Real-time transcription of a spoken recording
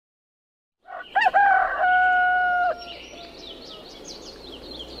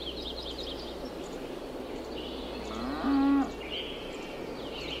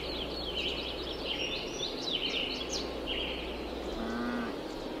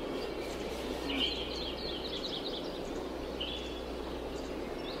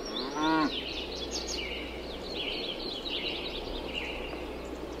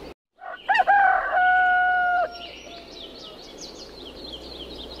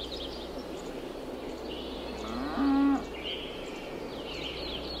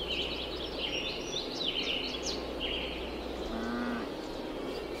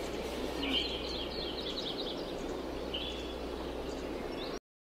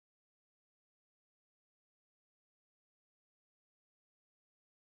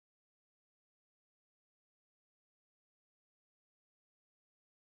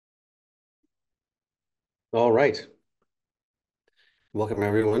All right. Welcome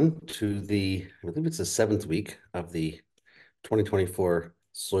everyone to I believe it's the seventh week of the 2024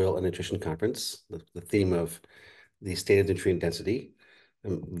 Soil and Nutrition Conference, the theme of the state of nutrient density.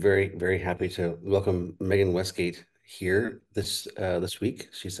 I'm very, very happy to welcome Megan Westgate here this week.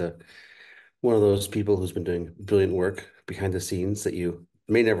 She's one of those people who's been doing brilliant work behind the scenes that you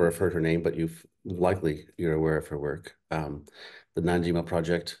may never have heard her name, but you're aware of her work. The Non-GMO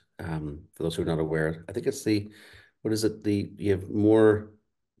Project, for those who are not aware, I think it's what is it? You have more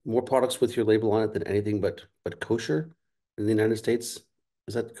products with your label on it than anything but kosher in the United States.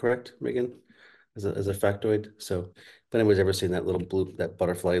 Is that correct, Megan? As a factoid. So if anyone's ever seen that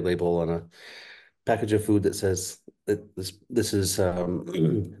butterfly label on a package of food that says that this is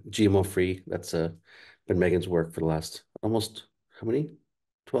GMO free, that's been Megan's work for the last almost how many?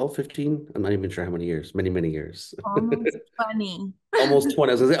 12, 15? I'm not even sure how many years. Many, many years. Almost 20. Almost 20.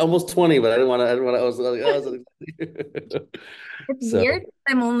 I was gonna say almost 20, but I didn't want to, I was like, It's so weird.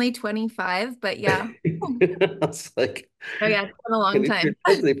 I'm only 25, but yeah. it's like, Oh yeah, it's been a long and you're time.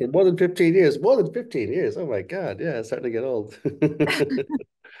 listening for more than 15 years, more than 15 years. Oh my God. Yeah, it's starting to get old.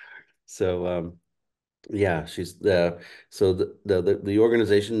 So, yeah, she's the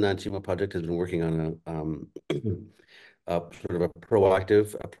organization Non-GMO Project has been working on a sort of a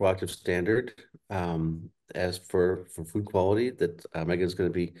proactive standard as for food quality that Megan is going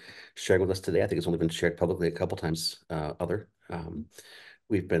to be sharing with us today. I think it's only been shared publicly a couple times.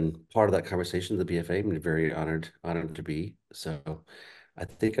 We've been part of that conversation, the BFA. I'm very honored to be. So I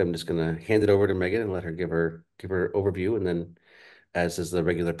think I'm just going to hand it over to Megan and let her give her overview, and then, as is the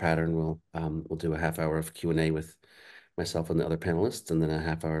regular pattern, we'll do a half hour of Q&A with myself and the other panelists, and then a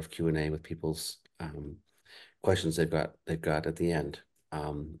half hour of Q&A with people's questions they've got at the end.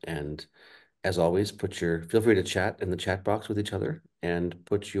 And as always, feel free to chat in the chat box with each other and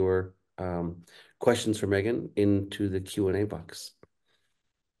put your questions for Megan into the Q&A box.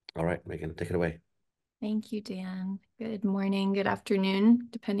 All right, Megan, take it away. Thank you, Dan. Good morning, good afternoon,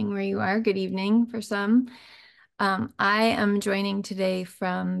 depending where you are. Good evening for some. I am joining today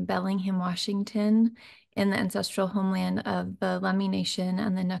from Bellingham, Washington, in the ancestral homeland of the Lummi Nation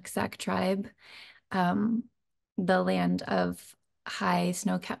and the Nooksack tribe, the land of high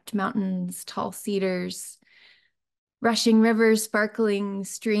snow-capped mountains, tall cedars, rushing rivers, sparkling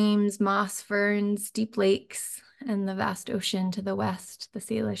streams, moss ferns, deep lakes, and the vast ocean to the west, the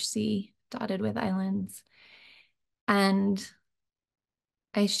Salish Sea, dotted with islands. And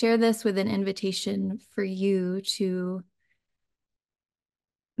I share this with an invitation for you to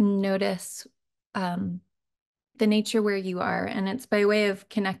notice the nature where you are. And it's by way of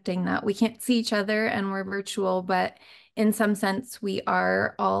connecting that we can't see each other and we're virtual, but in some sense, we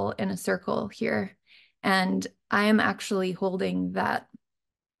are all in a circle here. And I am actually holding that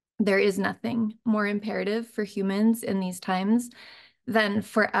there is nothing more imperative for humans in these times than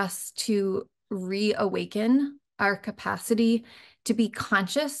for us to reawaken our capacity to be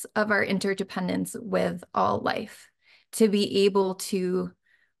conscious of our interdependence with all life, to be able to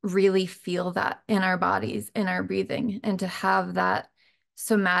really feel that in our bodies, in our breathing, and to have that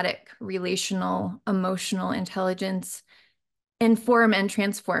somatic, relational, emotional intelligence inform and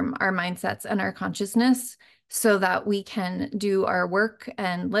transform our mindsets and our consciousness so that we can do our work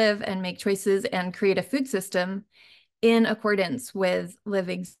and live and make choices and create a food system in accordance with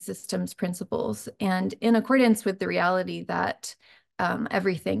living systems principles and in accordance with the reality that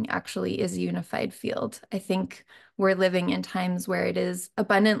everything actually is a unified field. I think we're living in times where it is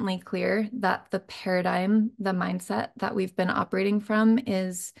abundantly clear that the paradigm, the mindset that we've been operating from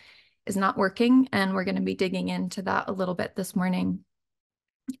is not working. And we're going to be digging into that a little bit this morning.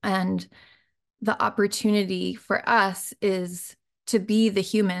 And the opportunity for us is to be the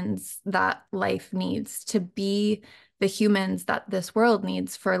humans that life needs, to be the humans that this world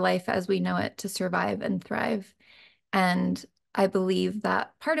needs for life as we know it to survive and thrive. And I believe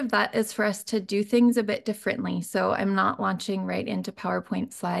that part of that is for us to do things a bit differently. So I'm not launching right into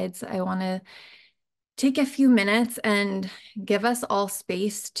PowerPoint slides. I want to take a few minutes and give us all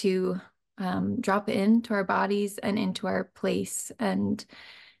space to drop into our bodies and into our place. And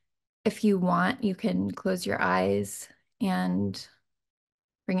if you want, you can close your eyes and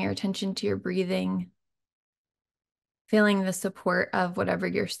bring your attention to your breathing, feeling the support of whatever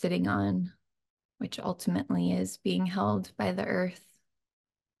you're sitting on, which ultimately is being held by the earth.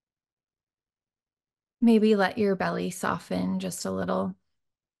 Maybe let your belly soften just a little.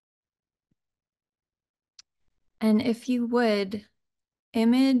 And if you would,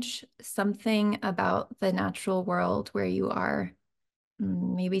 image something about the natural world where you are.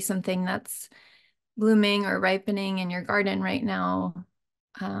 Maybe something that's blooming or ripening in your garden right now.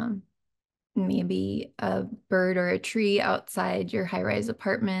 maybe a bird or a tree outside your high-rise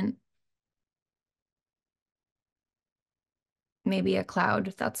apartment, maybe a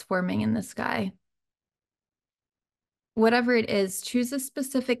cloud that's forming in the sky. Whatever it is, choose a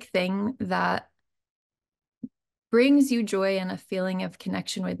specific thing that brings you joy and a feeling of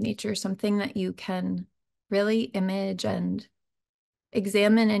connection with nature, something that you can really image and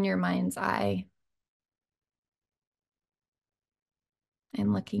examine in your mind's eye.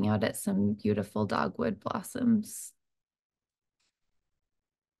 I'm looking out at some beautiful dogwood blossoms.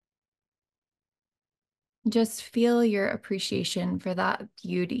 Just feel your appreciation for that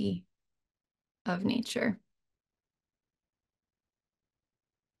beauty of nature.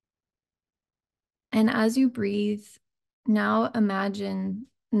 And as you breathe, now imagine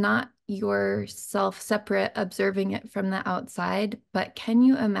not yourself separate, observing it from the outside, but can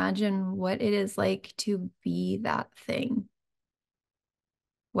you imagine what it is like to be that thing?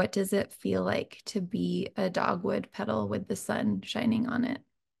 What does it feel like to be a dogwood petal with the sun shining on it?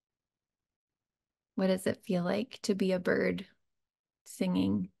 What does it feel like to be a bird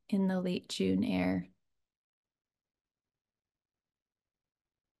singing in the late June air?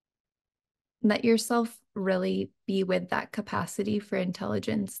 Let yourself really be with that capacity for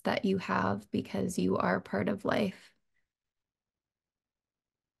intelligence that you have because you are part of life.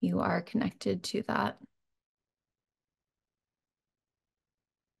 You are connected to that.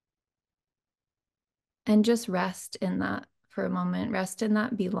 And just rest in that for a moment. Rest in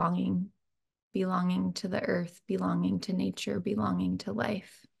that belonging, belonging to the earth, belonging to nature, belonging to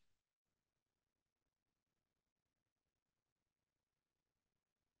life.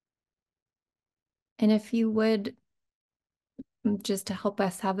 And if you would, just to help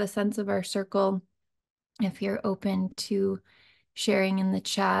us have a sense of our circle, if you're open to sharing in the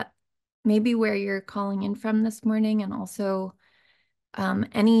chat, maybe where you're calling in from this morning, and also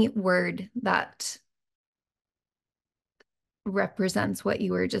any word that represents what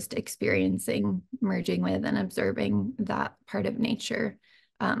you were just experiencing, merging with and observing that part of nature.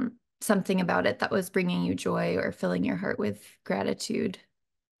 Something about it that was bringing you joy or filling your heart with gratitude.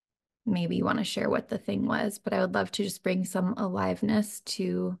 Maybe you want to share what the thing was, but I would love to just bring some aliveness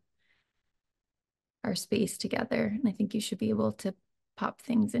to our space together. And I think you should be able to pop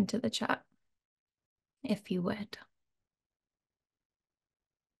things into the chat if you would.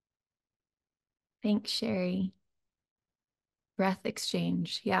 Thanks, Sherry. Breath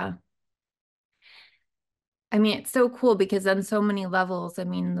exchange. Yeah. I mean, it's so cool because on so many levels, I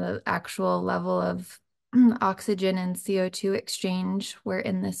mean, the actual level of oxygen and CO2 exchange, we're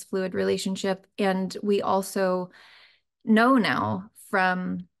in this fluid relationship. And we also know now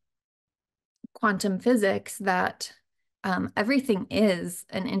from quantum physics that everything is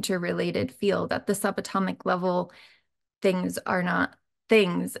an interrelated field. At the subatomic level, things are not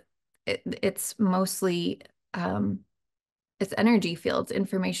things. It's mostly it's energy fields,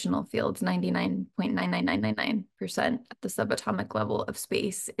 informational fields. 99.99999% at the subatomic level of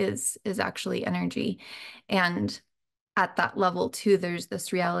space is actually energy. And at that level too, there's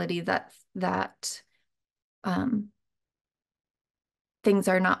this reality that things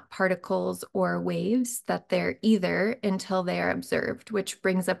are not particles or waves, that they're either until they are observed, which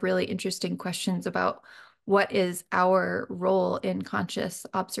brings up really interesting questions about what is our role in conscious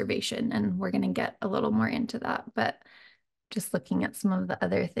observation. And we're going to get a little more into that. But just looking at some of the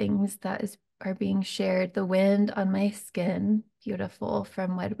other things that are being shared. The wind on my skin, beautiful,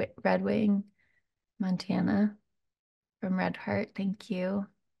 from Red Wing, Montana, from Red Heart. Thank you.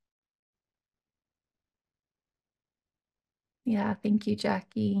 Yeah, thank you,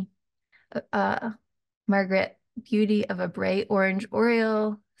 Jackie. Margaret, beauty of a bright orange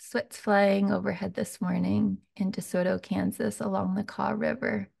oriole, swits flying overhead this morning in DeSoto, Kansas, along the Kaw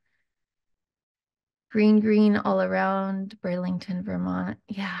River. Green, green all around Burlington, Vermont.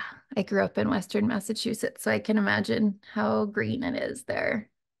 Yeah, I grew up in Western Massachusetts, so I can imagine how green it is there.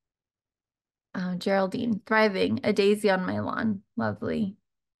 Geraldine, thriving, a daisy on my lawn. Lovely.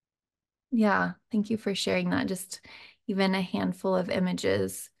 Yeah, thank you for sharing that. Just even a handful of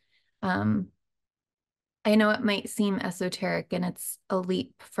images. I know it might seem esoteric and it's a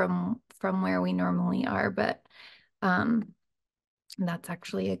leap from where we normally are, but that's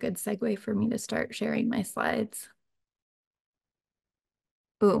actually a good segue for me to start sharing my slides.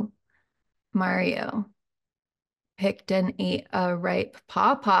 Ooh, Mario picked and ate a ripe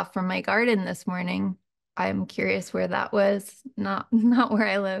pawpaw from my garden this morning. I'm curious where that was. Not where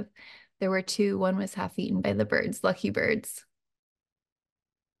I live. There were two. One was half eaten by the birds, lucky birds.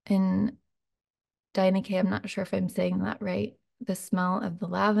 And Dinah K, I'm not sure if I'm saying that right. The smell of the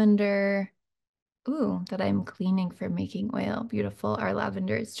lavender. Ooh, that I'm cleaning for making oil. Beautiful. Our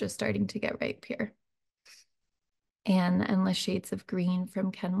lavender is just starting to get ripe here. And Endless Shades of Green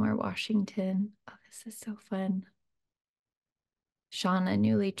from Kenmore, Washington. Oh, this is so fun. Shauna,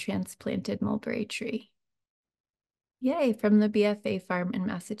 newly transplanted mulberry tree. Yay, from the BFA farm in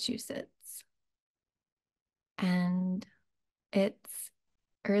Massachusetts. And it's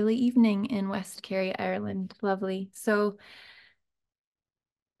early evening in West Kerry, Ireland. Lovely. So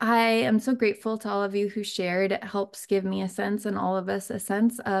I am so grateful to all of you who shared. It helps give me a sense and all of us a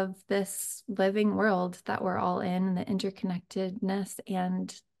sense of this living world that we're all in, the interconnectedness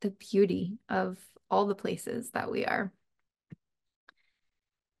and the beauty of all the places that we are.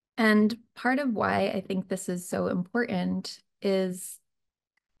 And part of why I think this is so important is,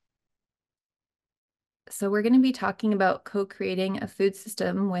 so we're going to be talking about co-creating a food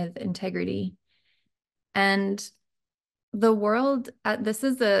system with integrity. And the world, this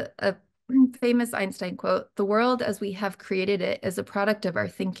is a famous Einstein quote, the world as we have created it is a product of our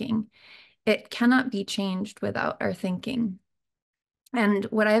thinking. It cannot be changed without our thinking. And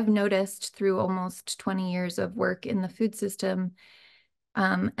what I've noticed through almost 20 years of work in the food system,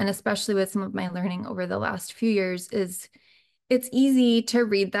 and especially with some of my learning over the last few years, is it's easy to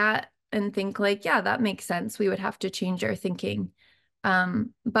read that and think like, yeah, that makes sense. We would have to change our thinking.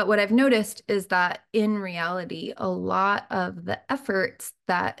 But what I've noticed is that in reality, a lot of the efforts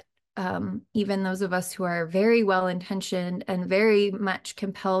that even those of us who are very well intentioned and very much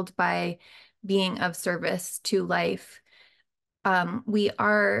compelled by being of service to life, we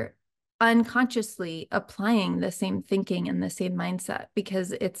are unconsciously applying the same thinking and the same mindset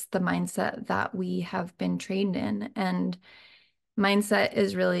because it's the mindset that we have been trained in. And mindset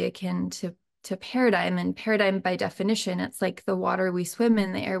is really akin to paradigm, and paradigm by definition, it's like the water we swim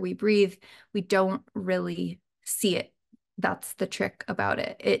in, the air we breathe. We don't really see it. That's the trick about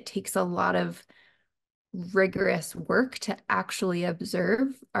it. It takes a lot of rigorous work to actually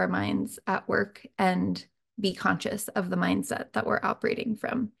observe our minds at work and be conscious of the mindset that we're operating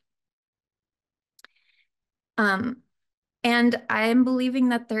from. And I'm believing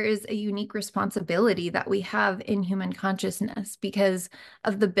that there is a unique responsibility that we have in human consciousness because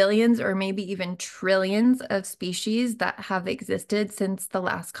of the billions or maybe even trillions of species that have existed since the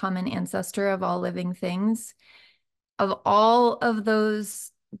last common ancestor of all living things. Of all of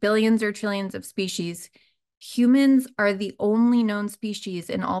those billions or trillions of species, humans are the only known species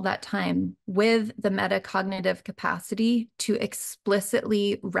in all that time with the metacognitive capacity to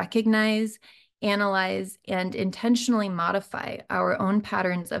explicitly recognize, analyze, and intentionally modify our own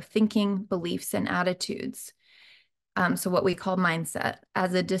patterns of thinking, beliefs, and attitudes. So what we call mindset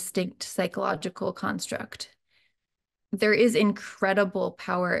as a distinct psychological construct. There is incredible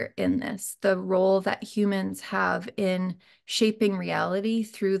power in this, the role that humans have in shaping reality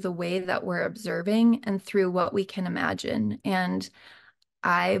through the way that we're observing and through what we can imagine. And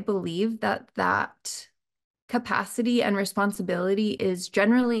I believe that that capacity and responsibility is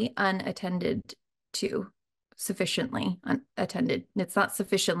generally unattended to, sufficiently unattended. It's not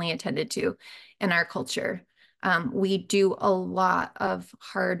sufficiently attended to in our culture. We do a lot of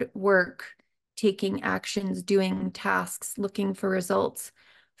hard work, taking actions, doing tasks, looking for results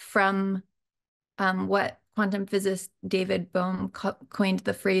from what quantum physicist David Bohm coined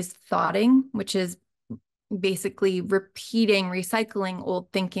the phrase thoughting, which is basically repeating, recycling old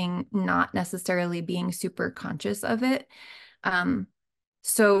thinking, not necessarily being super conscious of it.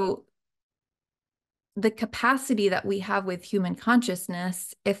 So the capacity that we have with human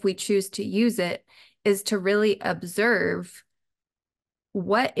consciousness, if we choose to use it, is to really observe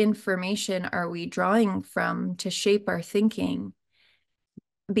what information are we drawing from to shape our thinking,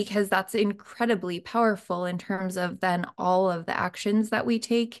 because that's incredibly powerful in terms of then all of the actions that we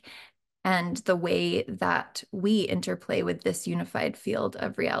take and the way that we interplay with this unified field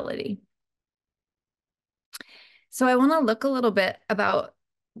of reality. So I want to look a little bit about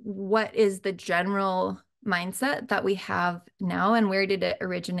what is the general mindset that we have now and where did it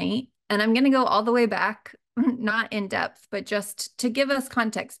originate? And I'm going to go all the way back, not in depth, but just to give us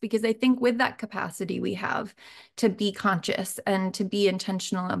context, because I think with that capacity we have to be conscious and to be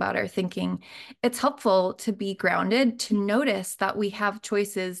intentional about our thinking, it's helpful to be grounded, to notice that we have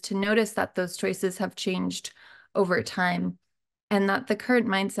choices, to notice that those choices have changed over time. And that the current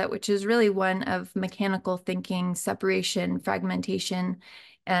mindset, which is really one of mechanical thinking, separation, fragmentation,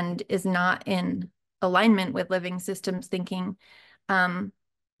 and is not in alignment with living systems thinking,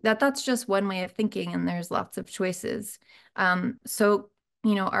 that's just one way of thinking, and there's lots of choices. So,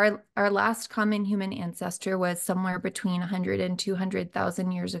 you know, our last common human ancestor was somewhere between 100 and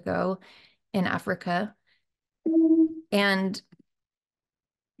 200,000 years ago in Africa. And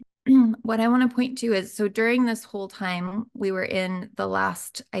what I want to point to is, so during this whole time, we were in the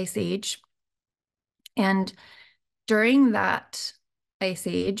last ice age. And during that ice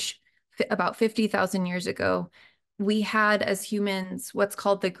age, about 50,000 years ago, we had as humans what's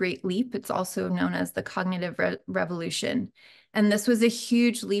called the Great Leap. It's also known as the cognitive revolution. And this was a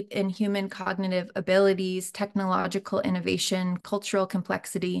huge leap in human cognitive abilities, technological innovation, cultural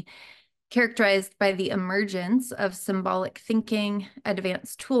complexity, characterized by the emergence of symbolic thinking,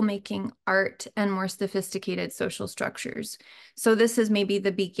 advanced tool making, art, and more sophisticated social structures. So this is maybe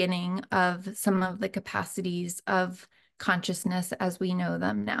the beginning of some of the capacities of consciousness as we know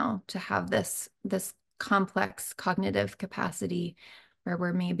them now, to have this complex cognitive capacity where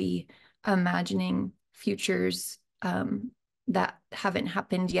we're maybe imagining futures that haven't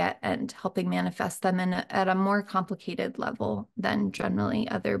happened yet and helping manifest them at a more complicated level than generally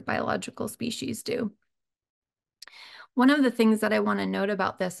other biological species do. One of the things that I want to note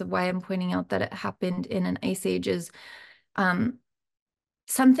about this, of why I'm pointing out that it happened in an ice age, is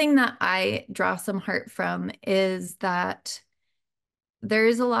something that I draw some heart from is that there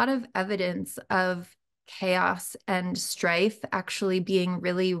is a lot of evidence of chaos and strife actually being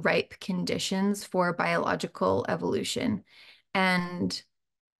really ripe conditions for biological evolution. And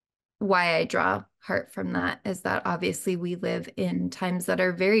why I draw heart from that is that obviously we live in times that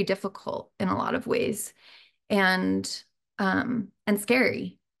are very difficult in a lot of ways, and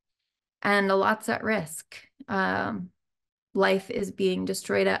scary, and a lot's at risk. Life is being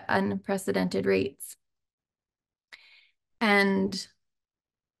destroyed at unprecedented rates. And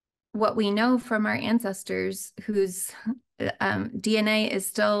what we know from our ancestors, whose DNA is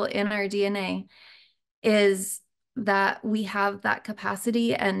still in our DNA, is that we have that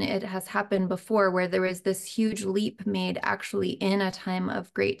capacity, and it has happened before, where there was this huge leap made actually in a time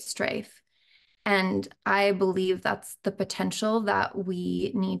of great strife. And I believe that's the potential that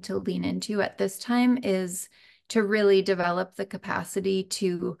we need to lean into at this time, is to really develop the capacity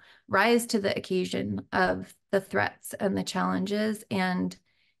to rise to the occasion of the threats and the challenges, and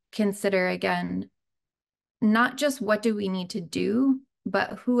consider again, not just what do we need to do,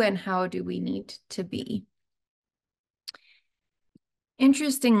 but who and how do we need to be.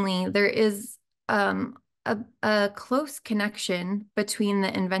 Interestingly, there is a close connection between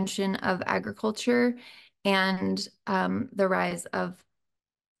the invention of agriculture and the rise of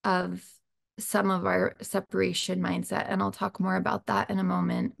some of our separation mindset. And I'll talk more about that in a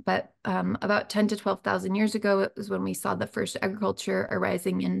moment. But about 10 to 12,000 years ago, it was when we saw the first agriculture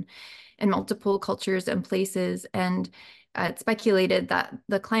arising in multiple cultures and places. And it's speculated that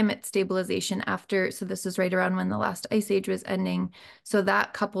the climate stabilization after, so this is right around when the last ice age was ending, so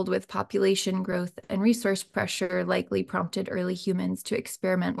that coupled with population growth and resource pressure likely prompted early humans to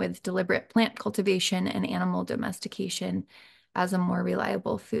experiment with deliberate plant cultivation and animal domestication as a more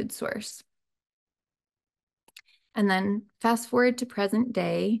reliable food source. And then fast forward to present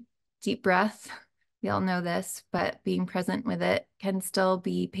day, deep breath. We all know this, but being present with it can still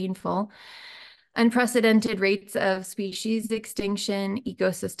be painful. Unprecedented rates of species extinction,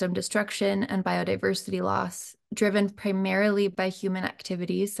 ecosystem destruction, and biodiversity loss, driven primarily by human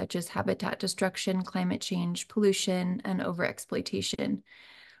activities such as habitat destruction, climate change, pollution, and overexploitation,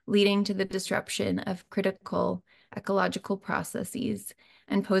 leading to the disruption of critical ecological processes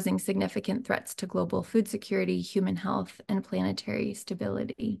and posing significant threats to global food security, human health, and planetary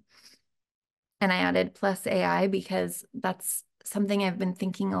stability. And I added plus AI because that's something I've been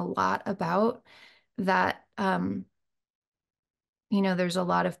thinking a lot about, that, there's a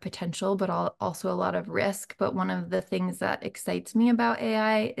lot of potential, but also a lot of risk. But one of the things that excites me about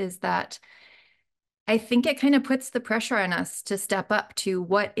AI is that I think it kind of puts the pressure on us to step up to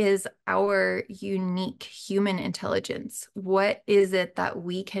what is our unique human intelligence. What is it that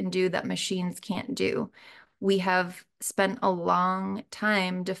we can do that machines can't do? We have spent a long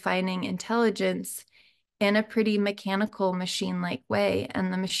time defining intelligence in a pretty mechanical, machine-like way,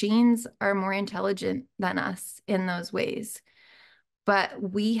 and the machines are more intelligent than us in those ways. But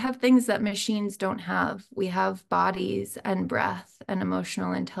we have things that machines don't have. We have bodies and breath and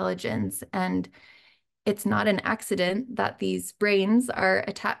emotional intelligence, and it's not an accident that these brains are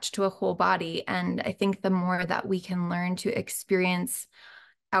attached to a whole body. And I think the more that we can learn to experience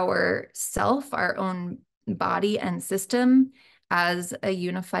our self, our own body and system as a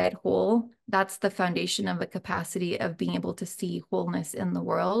unified whole, that's the foundation of a capacity of being able to see wholeness in the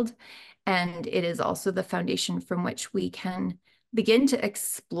world. And it is also the foundation from which we can begin to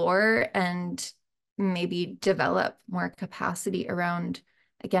explore and maybe develop more capacity around,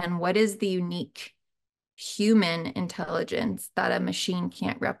 again, what is the unique human intelligence that a machine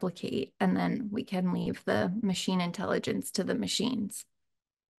can't replicate, and then we can leave the machine intelligence to the machines.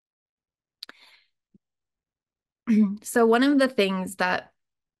 So one of the things that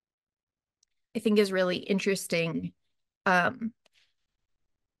I think is really interesting um,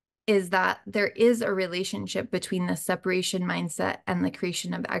 is that there is a relationship between the separation mindset and the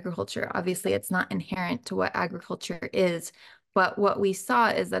creation of agriculture. Obviously, it's not inherent to what agriculture is, but what we saw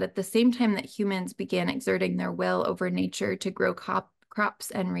is that at the same time that humans began exerting their will over nature to grow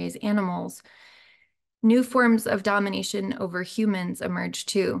crops and raise animals, new forms of domination over humans emerged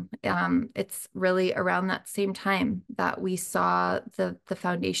too. It's really around that same time that we saw the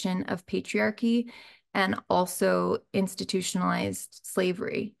foundation of patriarchy and also institutionalized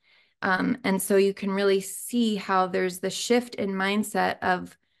slavery. And so you can really see how there's the shift in mindset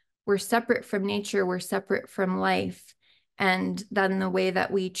of we're separate from nature, we're separate from life. And then the way that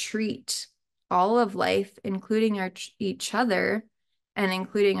we treat all of life, including each other and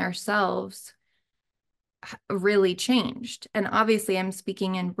including ourselves, really changed. And obviously, I'm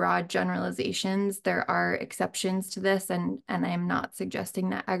speaking in broad generalizations. There are exceptions to this, and I'm not suggesting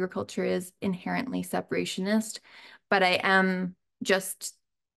that agriculture is inherently separationist, but I am just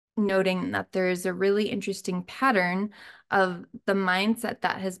noting that there is a really interesting pattern of the mindset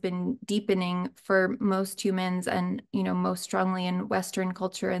that has been deepening for most humans and, most strongly in Western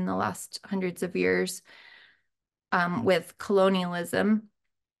culture in the last hundreds of years, with colonialism.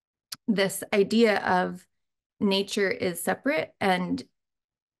 This idea of nature is separate and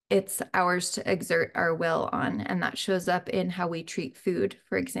it's ours to exert our will on. And that shows up in how we treat food,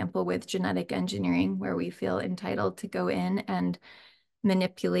 for example, with genetic engineering, where we feel entitled to go in and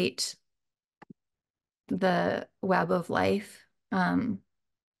manipulate the web of life. And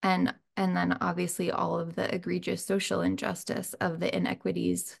then obviously all of the egregious social injustice of the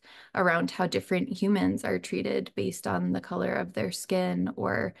inequities around how different humans are treated based on the color of their skin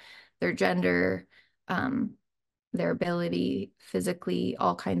or their gender, their ability physically,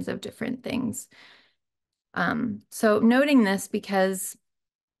 all kinds of different things. So noting this because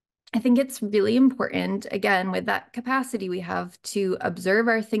I think it's really important, again, with that capacity we have to observe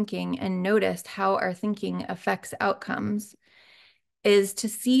our thinking and notice how our thinking affects outcomes, is to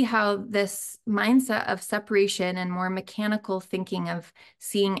see how this mindset of separation and more mechanical thinking of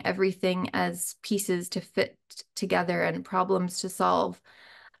seeing everything as pieces to fit together and problems to solve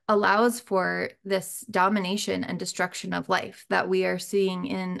allows for this domination and destruction of life that we are seeing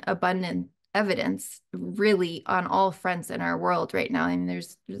in abundant evidence really on all fronts in our world right now. I mean,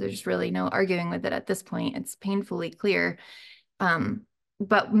 there's really no arguing with it at this point. It's painfully clear.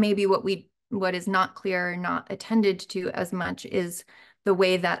 But maybe what is not clear or not attended to as much is the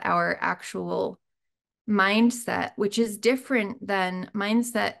way that our actual mindset, which is different than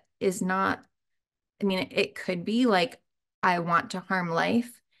mindset is not, I mean, it could be like, I want to harm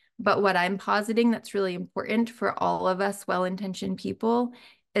life. But what I'm positing that's really important for all of us well-intentioned people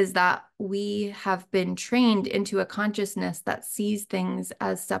is that we have been trained into a consciousness that sees things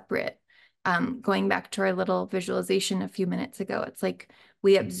as separate. Going back to our little visualization a few minutes ago, it's like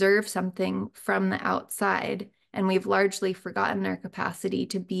we observe something from the outside and we've largely forgotten our capacity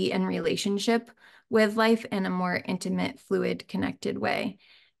to be in relationship with life in a more intimate, fluid, connected way.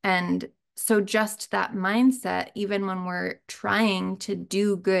 And so just that mindset, even when we're trying to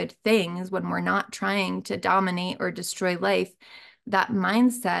do good things, when we're not trying to dominate or destroy life, that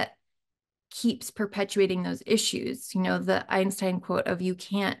mindset keeps perpetuating those issues. The Einstein quote of you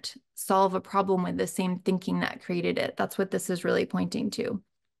can't solve a problem with the same thinking that created it. That's what this is really pointing to.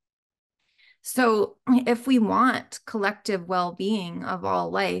 So if we want collective well-being of all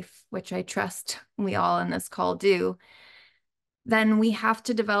life, which I trust we all in this call do, then we have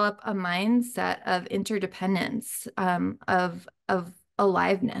to develop a mindset of interdependence, of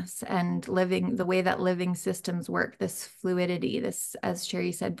aliveness and living the way that living systems work, this fluidity, this, as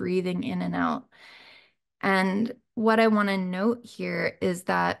Sherry said, breathing in and out. And what I want to note here is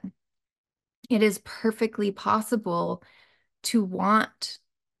that it is perfectly possible to want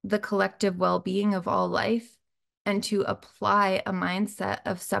the collective well-being of all life and to apply a mindset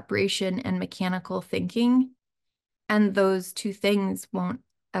of separation and mechanical thinking. And those two things won't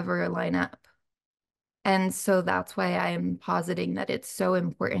ever line up. And so that's why I'm positing that it's so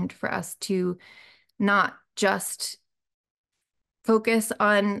important for us to not just focus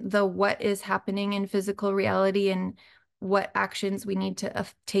on what is happening in physical reality and what actions we need to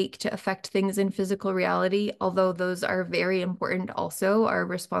take to affect things in physical reality, although those are very important also, our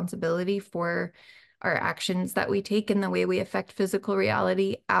responsibility for our actions that we take and the way we affect physical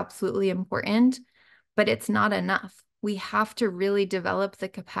reality, absolutely important, but it's not enough. We have to really develop the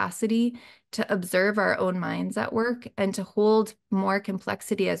capacity to observe our own minds at work and to hold more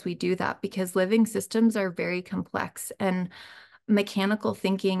complexity as we do that, because living systems are very complex and mechanical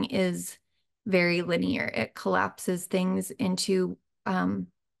thinking is very linear. It collapses things into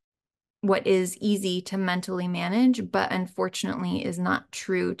what is easy to mentally manage, but unfortunately is not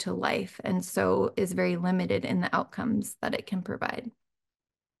true to life, and so is very limited in the outcomes that it can provide.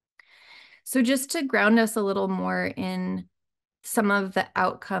 So just to ground us a little more in some of the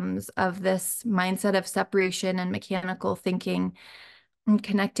outcomes of this mindset of separation and mechanical thinking and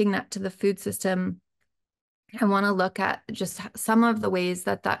connecting that to the food system, I want to look at just some of the ways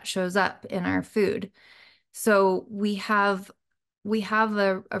that that shows up in our food. So we have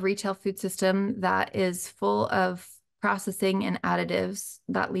a retail food system that is full of processing and additives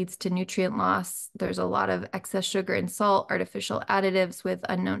that leads to nutrient loss. There's a lot of excess sugar and salt, artificial additives with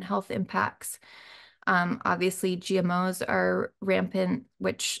unknown health impacts. Obviously, GMOs are rampant,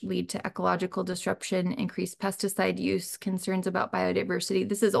 which lead to ecological disruption, increased pesticide use, concerns about biodiversity.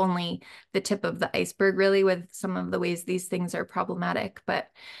 This is only the tip of the iceberg, really, with some of the ways these things are problematic. But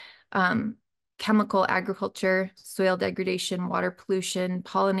chemical agriculture, soil degradation, water pollution,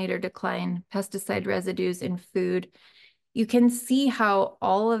 pollinator decline, pesticide residues in food. You can see how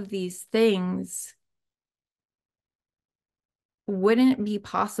all of these things wouldn't be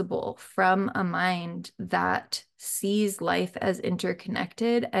possible from a mind that sees life as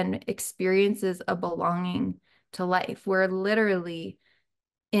interconnected and experiences a belonging to life. We're literally,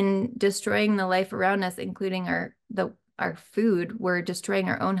 in destroying the life around us, including our food, we're destroying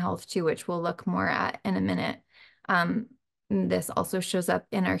our own health too, which we'll look more at in a minute. This also shows up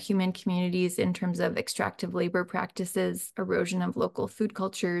in our human communities in terms of extractive labor practices, erosion of local food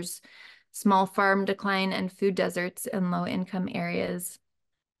cultures, small farm decline, and food deserts in low-income areas.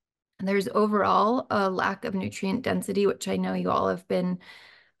 And there's overall a lack of nutrient density, which I know you all have been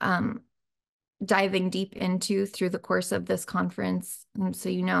diving deep into through the course of this conference. So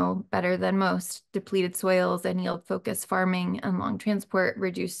you know better than most, depleted soils and yield-focused farming and long transport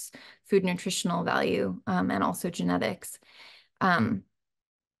reduce food nutritional value, and also genetics.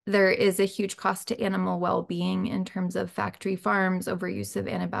 There is a huge cost to animal well-being in terms of factory farms, overuse of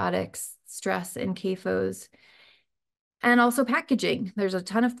antibiotics, stress in CAFOs, and also packaging. There's a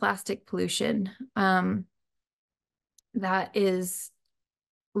ton of plastic pollution that is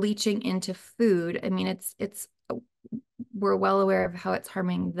leaching into food. I mean, we're well aware of how it's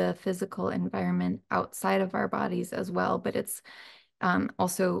harming the physical environment outside of our bodies as well, but it's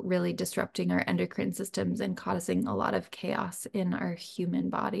also really disrupting our endocrine systems and causing a lot of chaos in our human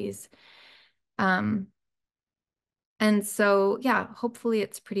bodies. And so, yeah, hopefully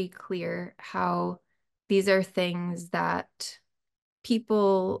it's pretty clear how these are things that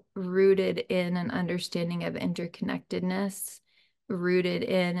people rooted in an understanding of interconnectedness, rooted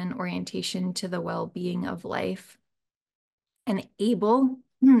in an orientation to the well-being of life, and able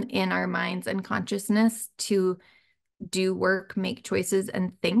in our minds and consciousness to do work, make choices,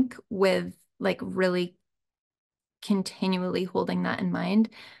 and think with like really continually holding that in mind,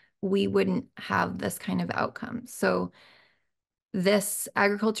 we wouldn't have this kind of outcome. So this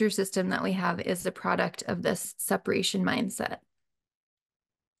agriculture system that we have is the product of this separation mindset.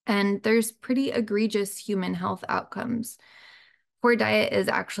 And there's pretty egregious human health outcomes. Poor diet is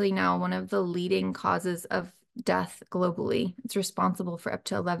actually now one of the leading causes of death globally. It's responsible for up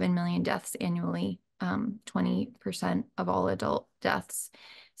to 11 million deaths annually, 20% of all adult deaths.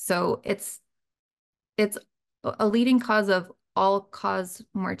 So it's a leading cause of all-cause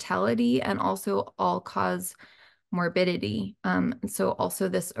mortality and also all-cause morbidity. So also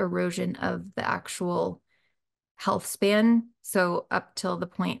this erosion of the actual health span. So up till the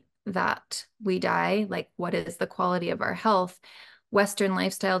point that we die, like what is the quality of our health? Western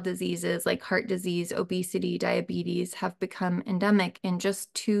lifestyle diseases like heart disease, obesity, diabetes have become endemic in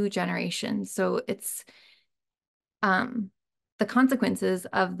just 2 generations. So it's the consequences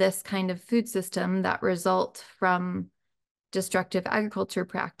of this kind of food system that result from destructive agriculture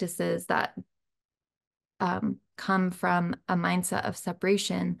practices that come from a mindset of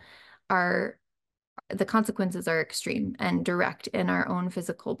separation are the consequences are extreme and direct in our own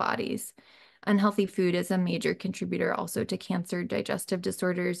physical bodies. Unhealthy food is a major contributor also to cancer, digestive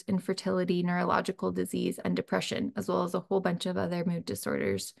disorders, infertility, neurological disease, and depression, as well as a whole bunch of other mood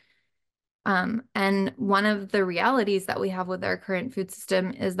disorders. And one of the realities that we have with our current food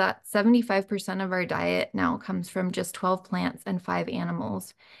system is that 75% of our diet now comes from just 12 plants and 5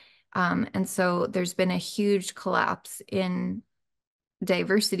 animals. And so there's been a huge collapse in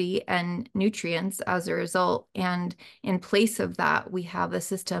diversity and nutrients as a result. And in place of that, we have a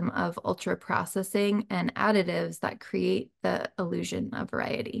system of ultra processing and additives that create the illusion of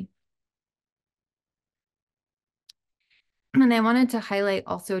variety. And I wanted to highlight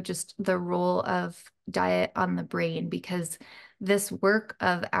also just the role of diet on the brain, because this work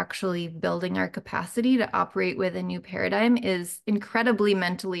of actually building our capacity to operate with a new paradigm is incredibly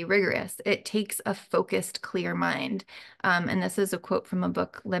mentally rigorous. It takes a focused, clear mind. And this is a quote from a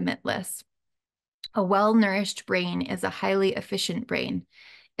book, Limitless. A well-nourished brain is a highly efficient brain.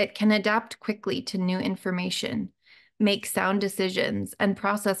 It can adapt quickly to new information, make sound decisions, and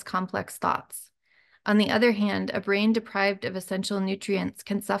process complex thoughts. On the other hand, a brain deprived of essential nutrients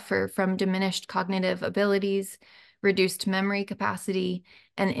can suffer from diminished cognitive abilities, reduced memory capacity,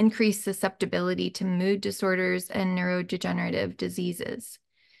 and increased susceptibility to mood disorders and neurodegenerative diseases.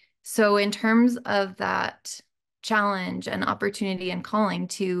 So in terms of that challenge and opportunity and calling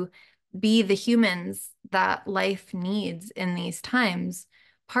to be the humans that life needs in these times,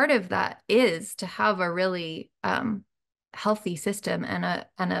 part of that is to have a really healthy system and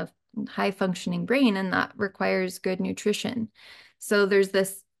a high functioning brain, and that requires good nutrition. So there's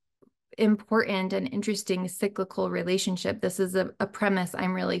this important and interesting cyclical relationship. This is a premise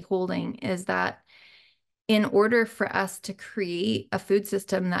I'm really holding, is that in order for us to create a food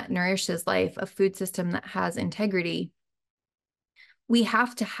system that nourishes life, a food system that has integrity, we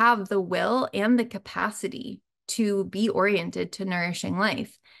have to have the will and the capacity to be oriented to nourishing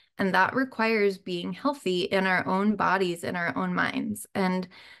life. And that requires being healthy in our own bodies, in our own minds. And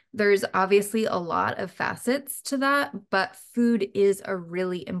there's obviously a lot of facets to that, but food is a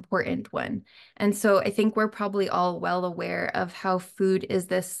really important one. And so I think we're probably all well aware of how food is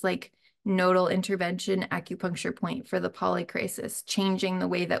this like nodal intervention acupuncture point for the polycrisis. Changing the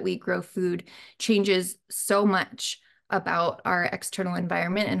way that we grow food changes so much about our external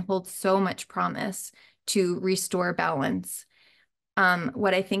environment and holds so much promise to restore balance.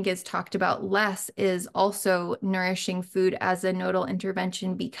 What I think is talked about less is also nourishing food as a nodal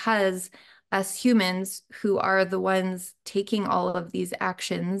intervention, because us humans, who are the ones taking all of these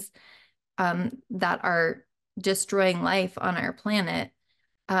actions that are destroying life on our planet,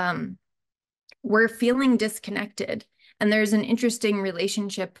 we're feeling disconnected. And there's an interesting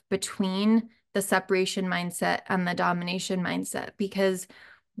relationship between the separation mindset and the domination mindset, because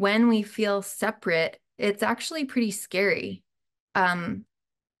when we feel separate, it's actually pretty scary.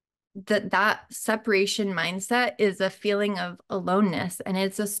 That separation mindset is a feeling of aloneness, and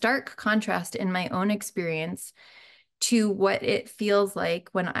it's a stark contrast in my own experience to what it feels like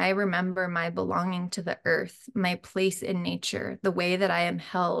when I remember my belonging to the earth, my place in nature, the way that I am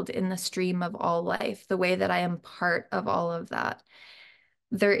held in the stream of all life, the way that I am part of all of that.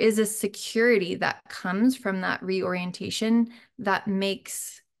 There is a security that comes from that reorientation that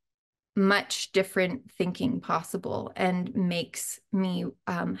makes much different thinking possible and makes me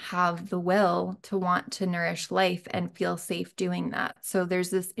have the will to want to nourish life and feel safe doing that. So there's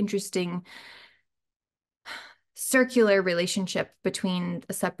this interesting circular relationship between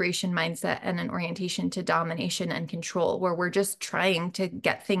a separation mindset and an orientation to domination and control, where we're just trying to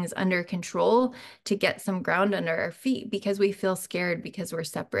get things under control to get some ground under our feet because we feel scared because we're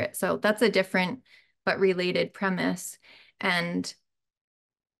separate. So that's a different but related premise. And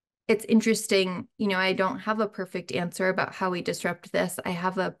it's interesting, you know, I don't have a perfect answer about how we disrupt this. I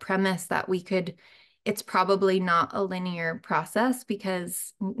have a premise that we could, it's probably not a linear process,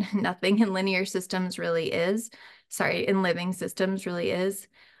 because nothing in linear systems really is. Sorry, in living systems really is.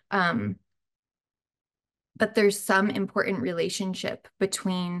 But there's some important relationship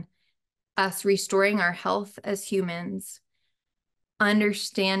between us restoring our health as humans,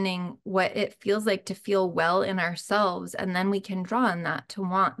 understanding what it feels like to feel well in ourselves, and then we can draw on that to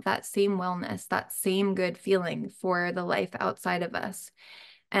want that same wellness, that same good feeling for the life outside of us.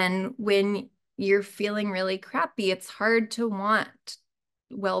 And when you're feeling really crappy, it's hard to want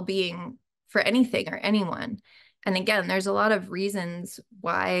well-being for anything or anyone. And again, there's a lot of reasons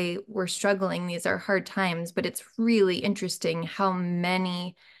why we're struggling. These are hard times, but it's really interesting how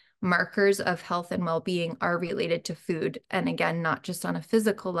many markers of health and well-being are related to food. And again, not just on a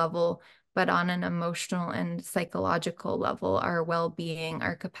physical level, but on an emotional and psychological level, our well-being,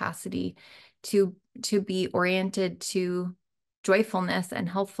 our capacity to be oriented to joyfulness and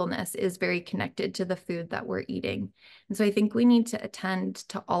healthfulness is very connected to the food that we're eating. And so I think we need to attend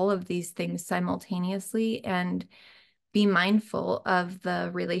to all of these things simultaneously and be mindful of the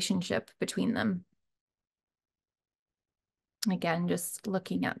relationship between them. Again, just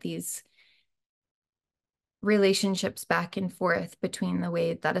looking at these relationships back and forth between the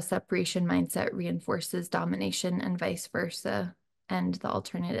way that a separation mindset reinforces domination and vice versa, and the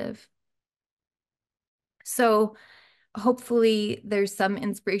alternative. So hopefully there's some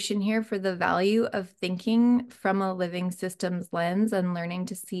inspiration here for the value of thinking from a living systems lens and learning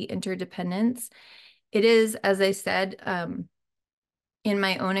to see interdependence. It is, as I said, in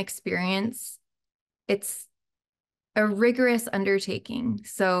my own experience, it's a rigorous undertaking.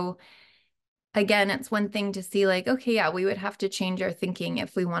 So again, it's one thing to see like, okay, yeah, we would have to change our thinking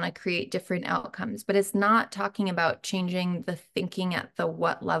if we want to create different outcomes, but it's not talking about changing the thinking at the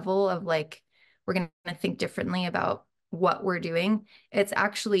what level of like, we're going to think differently about what we're doing. It's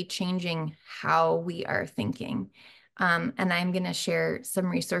actually changing how we are thinking. And I'm going to share some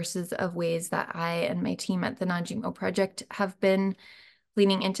resources of ways that I and my team at the Non-GMO Project have been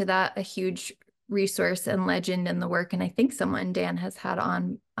leaning into that. A huge resource and legend in the work, and I think someone Dan has had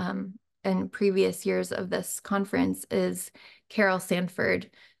on in previous years of this conference is Carol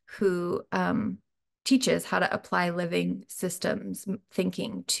Sanford, who teaches how to apply living systems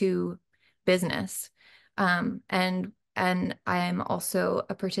thinking to business. And I am also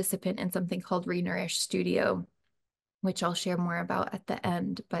a participant in something called Renourish Studio, which I'll share more about at the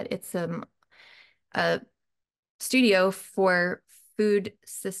end. But it's a studio for food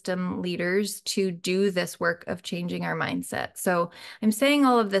system leaders to do this work of changing our mindset. So I'm saying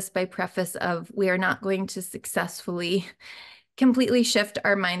all of this by preface of we are not going to successfully completely shift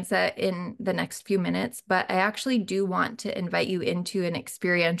our mindset in the next few minutes, but I actually do want to invite you into an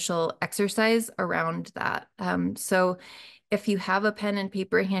experiential exercise around that. So if you have a pen and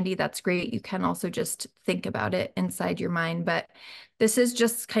paper handy, that's great. You can also just think about it inside your mind, but this is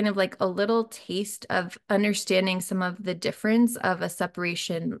just kind of like a little taste of understanding some of the difference of a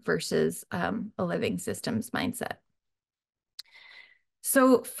separation versus a living systems mindset.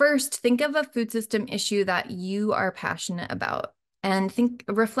 So first, think of a food system issue that you are passionate about and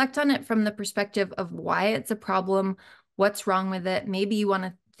reflect on it from the perspective of why it's a problem, what's wrong with it. Maybe you want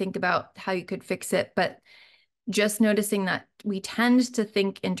to think about how you could fix it, but just noticing that we tend to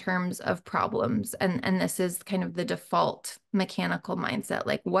think in terms of problems, and this is kind of the default mechanical mindset,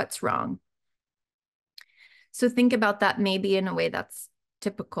 like what's wrong? So think about that maybe in a way that's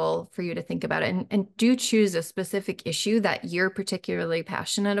typical for you to think about it, and do choose a specific issue that you're particularly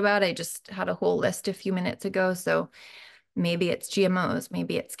passionate about. I just had a whole list a few minutes ago, so maybe it's GMOs,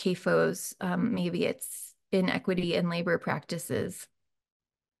 maybe it's CAFOs, maybe it's inequity in labor practices.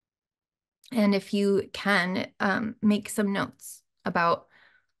 And if you can, make some notes about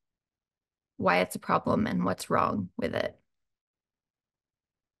why it's a problem and what's wrong with it.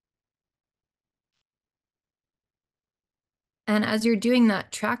 And as you're doing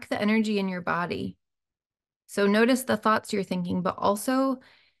that, track the energy in your body. So notice the thoughts you're thinking, but also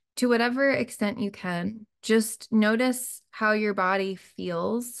to whatever extent you can, just notice how your body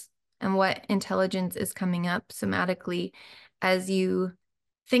feels and what intelligence is coming up somatically as you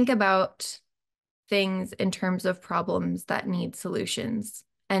think about things in terms of problems that need solutions.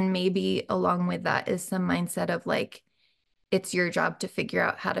 And maybe along with that is some mindset of like, it's your job to figure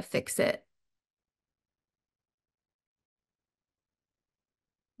out how to fix it.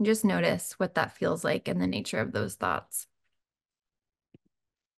 Just notice what that feels like and the nature of those thoughts.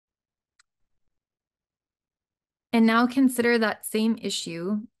 And now consider that same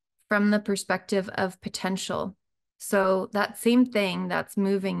issue from the perspective of potential. So that same thing that's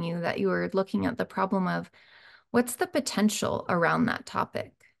moving you, that you were looking at the problem of, what's the potential around that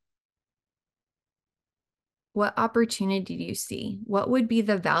topic? What opportunity do you see? What would be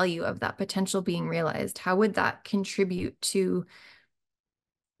the value of that potential being realized? How would that contribute to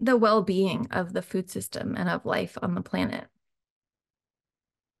the well-being of the food system and of life on the planet?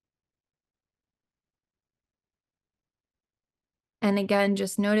 And again,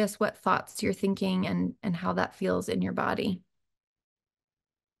 just notice what thoughts you're thinking and how that feels in your body.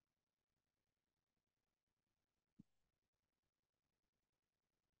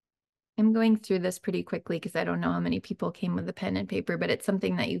 I'm going through this pretty quickly because I don't know how many people came with a pen and paper, but it's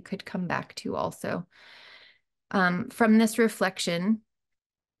something that you could come back to also. From this reflection,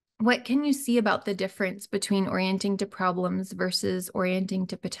 what can you see about the difference between orienting to problems versus orienting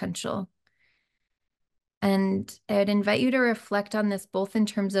to potential? And I'd invite you to reflect on this both in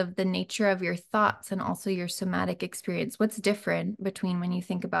terms of the nature of your thoughts and also your somatic experience. What's different between when you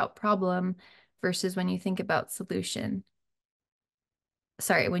think about problem versus when you think about solution?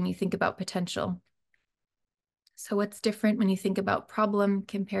 Sorry, when you think about potential. So what's different when you think about problem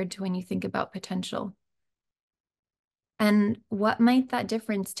compared to when you think about potential? And what might that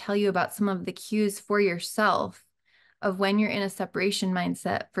difference tell you about some of the cues for yourself of when you're in a separation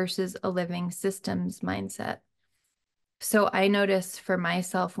mindset versus a living systems mindset? So I notice for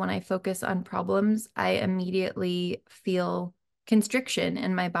myself, when I focus on problems, I immediately feel constriction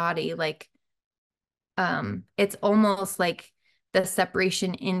in my body. Like it's almost like the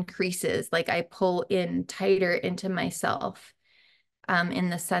separation increases, like I pull in tighter into myself, in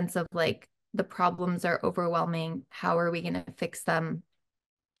the sense of like the problems are overwhelming. How are we going to fix them?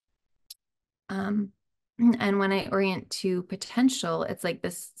 And when I orient to potential, it's like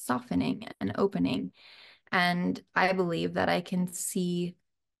this softening and opening. And I believe that I can see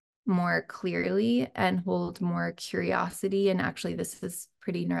more clearly and hold more curiosity. And actually, this is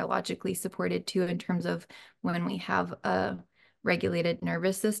pretty neurologically supported too, in terms of when we have a regulated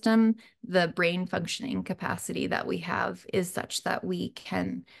nervous system, the brain functioning capacity that we have is such that we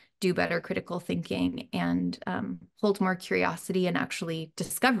can do better critical thinking and hold more curiosity and actually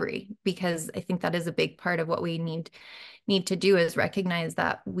discovery, because I think that is a big part of what we need to do, is recognize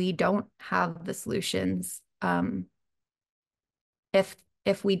that we don't have the solutions.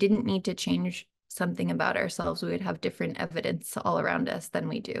 If we didn't need to change something about ourselves, we would have different evidence all around us than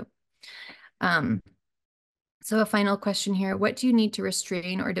we do. So a final question here: what do you need to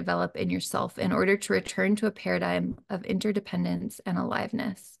restrain or develop in yourself in order to return to a paradigm of interdependence and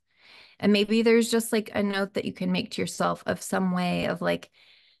aliveness? And maybe there's just like a note that you can make to yourself of some way of like,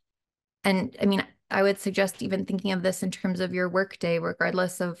 and I mean, I would suggest even thinking of this in terms of your work day,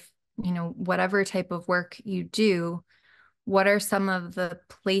 regardless of, whatever type of work you do. What are some of the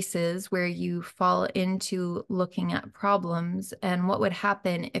places where you fall into looking at problems, and what would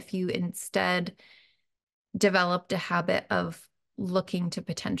happen if you instead developed a habit of looking to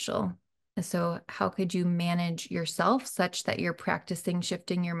potential? So how could you manage yourself such that you're practicing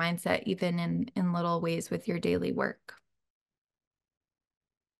shifting your mindset even in little ways with your daily work?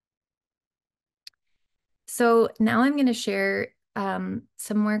 So now I'm going to share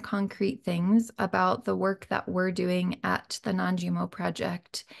some more concrete things about the work that we're doing at the Non-GMO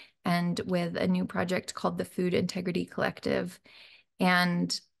Project, and with a new project called the Food Integrity Collective.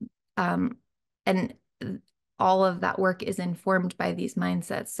 And um, and all of that work is informed by these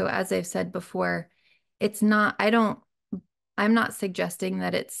mindsets. So as I've said before, I'm not suggesting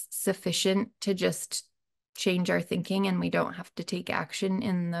that it's sufficient to just change our thinking and we don't have to take action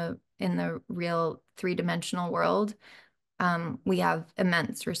in the real three-dimensional world. We have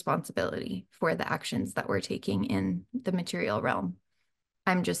immense responsibility for the actions that we're taking in the material realm.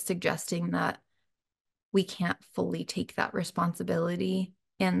 I'm just suggesting that we can't fully take that responsibility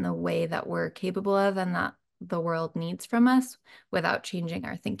in the way that we're capable of and that the world needs from us without changing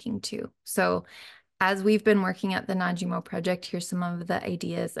our thinking too. So as we've been working at the Non-GMO Project, here's some of the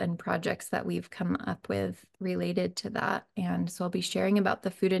ideas and projects that we've come up with related to that. And so I'll be sharing about the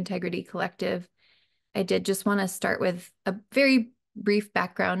Food Integrity Collective. I did just want to start with a very brief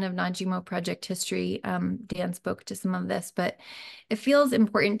background of Non-GMO Project history. Dan spoke to some of this, but it feels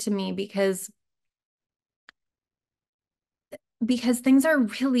important to me because things are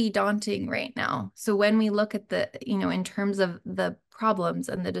really daunting right now. So when we look at in terms of the problems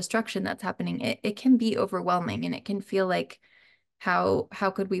and the destruction that's happening, it can be overwhelming, and it can feel like, how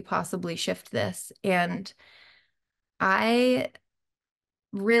could we possibly shift this? And I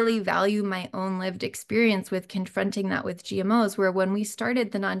really value my own lived experience with confronting that with GMOs, where when we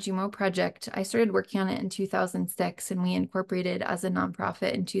started the Non-GMO Project, I started working on it in 2006, and we incorporated as a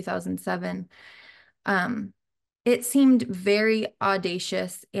nonprofit in 2007. It seemed very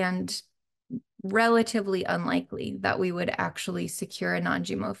audacious and relatively unlikely that we would actually secure a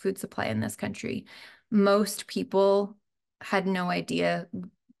non-GMO food supply in this country. Most people had no idea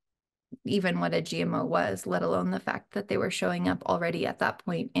even what a GMO was, let alone the fact that they were showing up already at that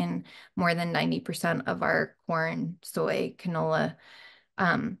point in more than 90% of our corn, soy, canola.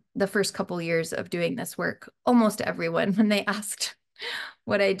 The first couple years of doing this work, almost everyone, when they asked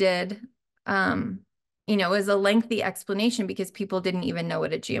what I did, it was a lengthy explanation because people didn't even know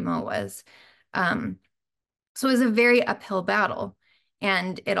what a GMO was. So it was a very uphill battle.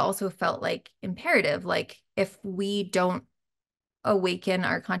 And it also felt like imperative, like if we don't awaken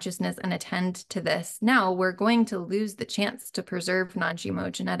our consciousness and attend to this now, we're going to lose the chance to preserve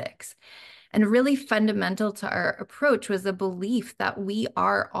non-GMO genetics. And really fundamental to our approach was a belief that we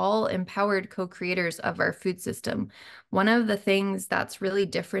are all empowered co-creators of our food system. One of the things that's really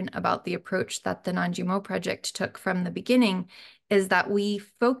different about the approach that the Non-GMO Project took from the beginning is that we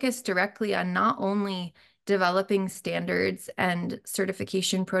focus directly on not only developing standards and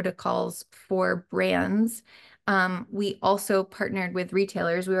certification protocols for brands. We also partnered with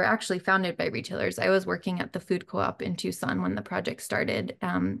retailers. We were actually founded by retailers. I was working at the food co-op in Tucson when the project started,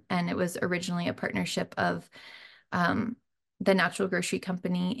 and it was originally a partnership of the Natural Grocery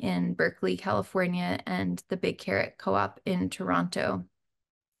Company in Berkeley, California, and the Big Carrot Co-op in Toronto.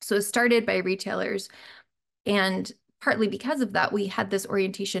 So it was started by retailers, and partly because of that, we had this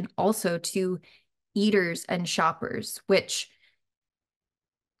orientation also to eaters and shoppers, which,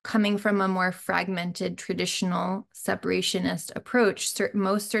 coming from a more fragmented, traditional separationist approach,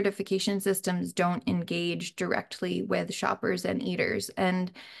 most certification systems don't engage directly with shoppers and eaters.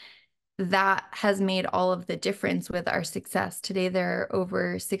 And that has made all of the difference with our success. Today, there are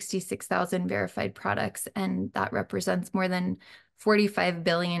over 66,000 verified products, and that represents more than 45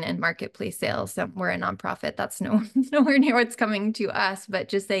 billion in marketplace sales. So we're a nonprofit. That's nowhere near what's coming to us, but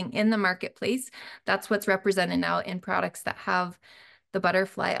just saying in the marketplace, that's what's represented now in products that have the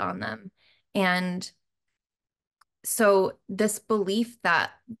butterfly on them. And so this belief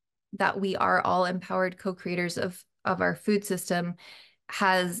that we are all empowered co-creators of our food system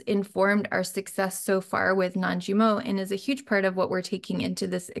has informed our success so far with non-GMO and is a huge part of what we're taking into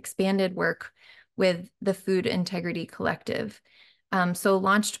this expanded work with the Food Integrity Collective. So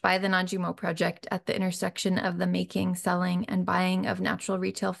launched by the Non-GMO Project at the intersection of the making, selling, and buying of natural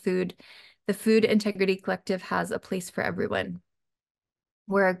retail food, the Food Integrity Collective has a place for everyone.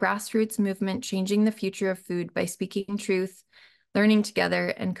 We're a grassroots movement changing the future of food by speaking truth, learning together,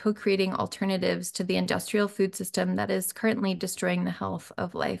 and co-creating alternatives to the industrial food system that is currently destroying the health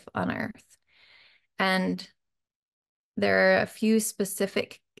of life on Earth. And there are a few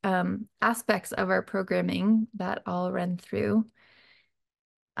specific aspects of our programming that I'll run through.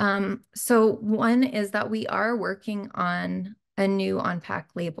 So one is that we are working on a new on-pack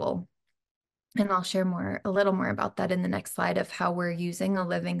label. And I'll share a little more about that in the next slide of how we're using a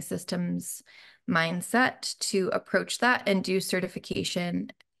living systems mindset to approach that and do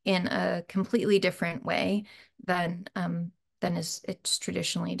certification in a completely different way than it's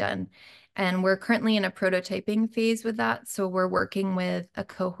traditionally done. And we're currently in a prototyping phase with that. So we're working with a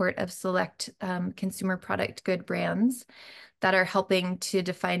cohort of select consumer product good brands that are helping to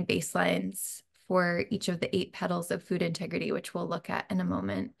define baselines for each of the 8 petals of food integrity, which we'll look at in a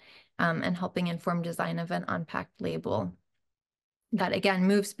moment. And helping inform design of an unpacked label that, again,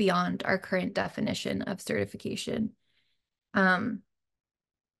 moves beyond our current definition of certification.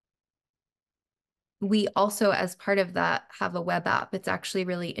 We also, as part of that, have a web app. It's actually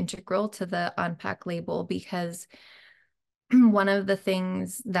really integral to the unpack label because one of the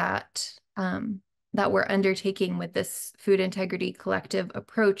things that we're undertaking with this Food Integrity Collective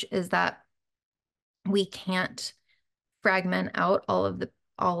approach is that we can't fragment out all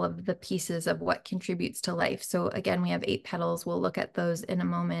of the pieces of what contributes to life. So again, we have 8 petals. We'll look at those in a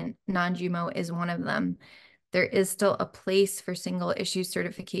moment. Non-GMO is one of them. There is still a place for single issue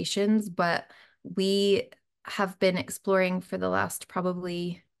certifications, but we have been exploring for the last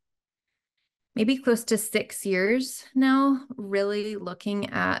probably maybe close to 6 years now, really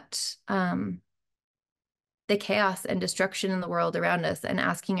looking at the chaos and destruction in the world around us and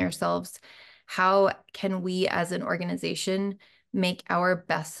asking ourselves, how can we as an organization make our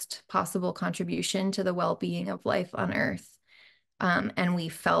best possible contribution to the well-being of life on Earth? And we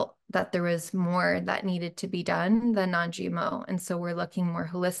felt that there was more that needed to be done than non-GMO. And so we're looking more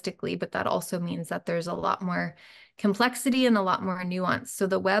holistically, but that also means that there's a lot more complexity and a lot more nuance. So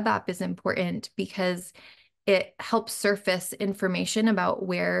the web app is important because it helps surface information about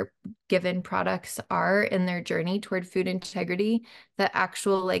where given products are in their journey toward food integrity. The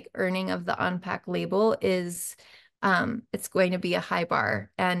actual earning of the unpack label is it's going to be a high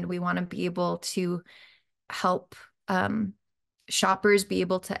bar, and we want to be able to help shoppers be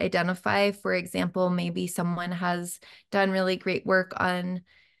able to identify, for example, maybe someone has done really great work on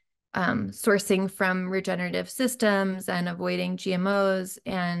sourcing from regenerative systems and avoiding GMOs,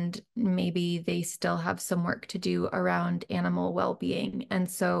 and maybe they still have some work to do around animal well-being. And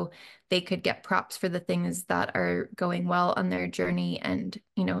so they could get props for the things that are going well on their journey and,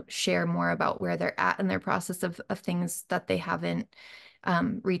 share more about where they're at in their process of things that they haven't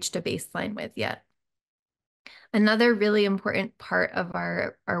reached a baseline with yet. Another really important part of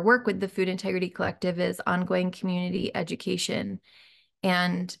our work with the Food Integrity Collective is ongoing community education.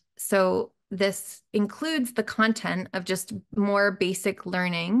 And so this includes the content of just more basic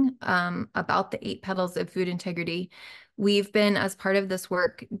learning about the 8 petals of food integrity. We've been, as part of this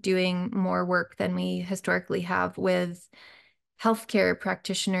work, doing more work than we historically have with healthcare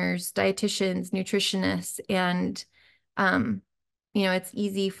practitioners, dietitians, nutritionists, and it's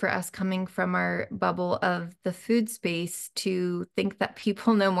easy for us coming from our bubble of the food space to think that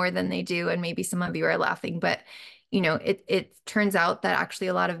people know more than they do. And maybe some of you are laughing, but it turns out that actually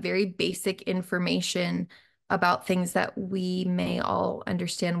a lot of very basic information about things that we may all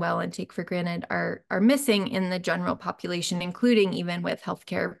understand well and take for granted are missing in the general population, including even with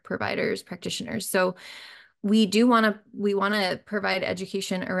healthcare providers, practitioners. So we want to provide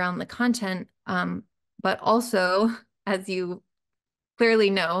education around the content, but also, as you clearly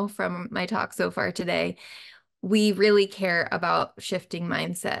know from my talk so far today, we really care about shifting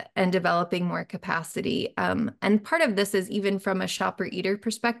mindset and developing more capacity. And part of this is even from a shopper eater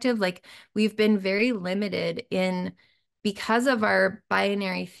perspective, we've been very limited in because of our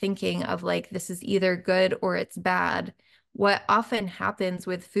binary thinking of like, this is either good or it's bad, what often happens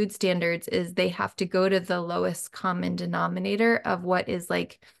with food standards is they have to go to the lowest common denominator of what is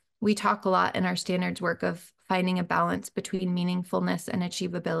like, we talk a lot in our standards work of finding a balance between meaningfulness and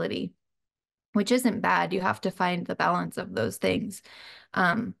achievability, which isn't bad. You have to find the balance of those things.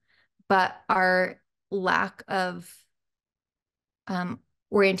 Um, but our lack of um,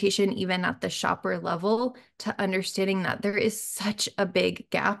 orientation, even at the shopper level, to understanding that there is such a big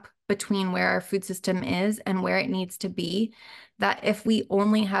gap between where our food system is and where it needs to be, that if we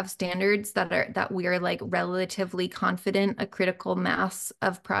only have standards that we are like relatively confident a critical mass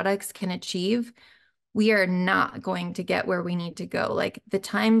of products can achieve, we are not going to get where we need to go. Like the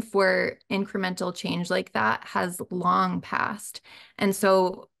time for incremental change like that has long passed. And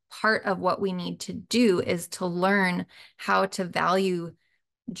so part of what we need to do is to learn how to value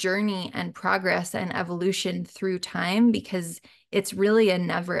journey and progress and evolution through time, because it's really a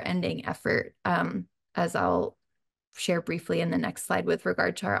never-ending effort, as I'll share briefly in the next slide with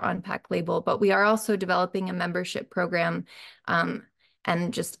regard to our on-pack label. But we are also developing a membership program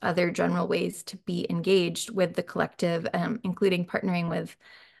and just other general ways to be engaged with the collective, including partnering with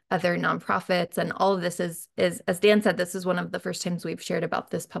other nonprofits. And all of this is, as Dan said, this is one of the first times we've shared about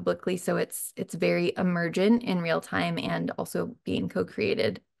this publicly. So it's very emergent in real time and also being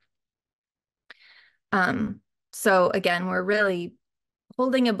co-created. So again, we're really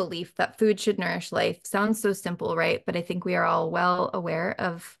holding a belief that food should nourish life. Sounds so simple, right? But I think we are all well aware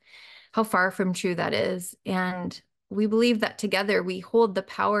of how far from true that is. And we believe that together we hold the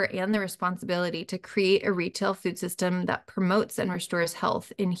power and the responsibility to create a retail food system that promotes and restores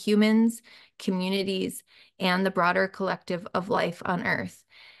health in humans, communities, and the broader collective of life on Earth.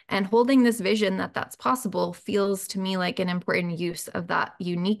 And holding this vision that that's possible feels to me like an important use of that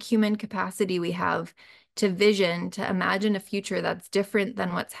unique human capacity we have to vision, to imagine a future that's different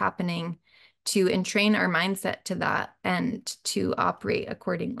than what's happening, to entrain our mindset to that, and to operate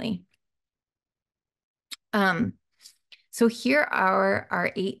accordingly. So here are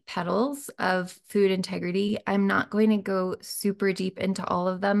our 8 petals of food integrity. I'm not going to go super deep into all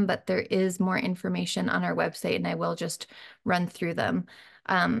of them, but there is more information on our website, and I will just run through them.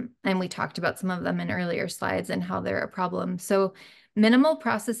 And we talked about some of them in earlier slides and how they're a problem. So minimal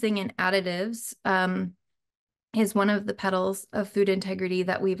processing and additives is one of the petals of food integrity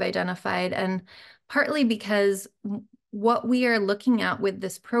that we've identified, and partly because what we are looking at with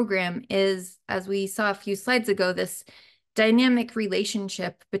this program is, as we saw a few slides ago, this dynamic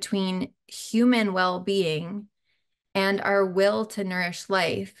relationship between human well-being and our will to nourish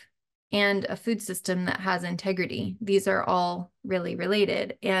life and a food system that has integrity. These are all really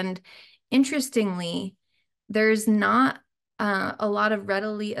related. And interestingly, there's not a lot of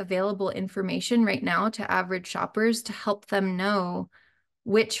readily available information right now to average shoppers to help them know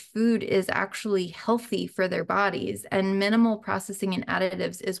which food is actually healthy for their bodies. And minimal processing and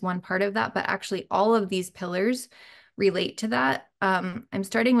additives is one part of that, but actually all of these pillars relate to that. I'm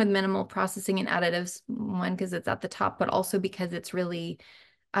starting with minimal processing and additives, one, because it's at the top, but also because it's really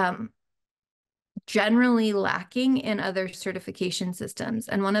generally lacking in other certification systems.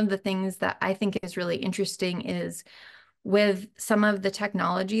 And one of the things that I think is really interesting is with some of the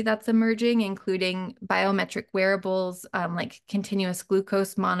technology that's emerging, including biometric wearables, like continuous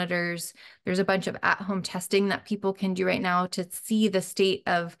glucose monitors. There's a bunch of at-home testing that people can do right now to see the state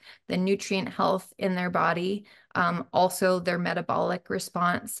of the nutrient health in their body, also their metabolic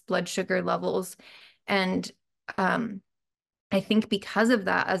response, blood sugar levels. And I think because of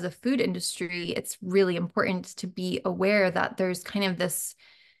that, as a food industry, it's really important to be aware that there's kind of this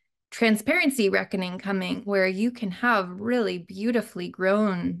transparency reckoning coming where you can have really beautifully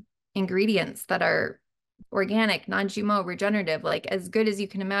grown ingredients that are organic, non-GMO, regenerative, like as good as you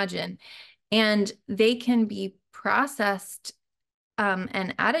can imagine. And they can be processed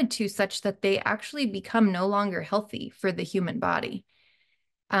and added to such that they actually become no longer healthy for the human body.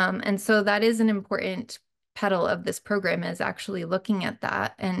 And so that is an important petal of this program, is actually looking at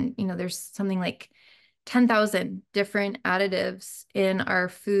that. And, you know, there's something like 10,000 different additives in our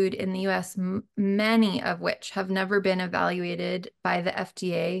food in the US, many of which have never been evaluated by the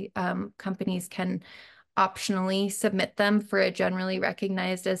FDA. Companies can optionally submit them for a generally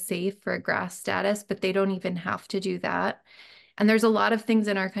recognized as safe for a GRAS status, but they don't even have to do that. And there's a lot of things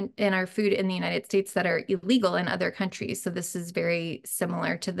in our food in the United States that are illegal in other countries. So this is very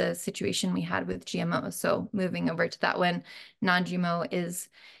similar to the situation we had with GMO. So moving over to that one, non-GMO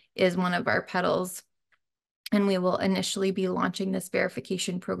is one of our petals. And we will initially be launching this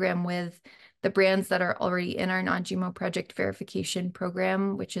verification program with the brands that are already in our non-GMO project verification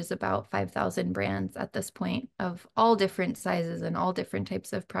program, which is about 5,000 brands at this point of all different sizes and all different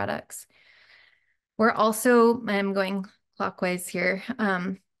types of products. We're also, I'm going clockwise here,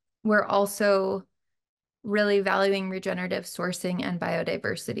 we're also really valuing regenerative sourcing and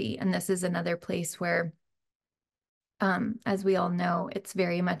biodiversity. And this is another place where, as we all know, it's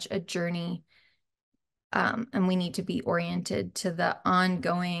very much a journey. And we need to be oriented to the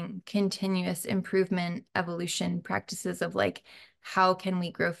ongoing, continuous improvement, evolution practices of like, how can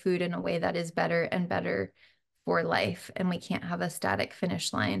we grow food in a way that is better and better for life? And we can't have a static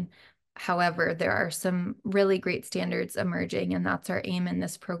finish line. However, there are some really great standards emerging, and that's our aim in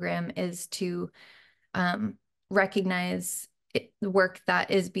this program, is to recognize the work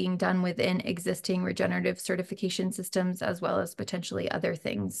that is being done within existing regenerative certification systems, as well as potentially other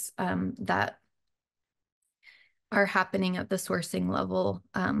things that are happening at the sourcing level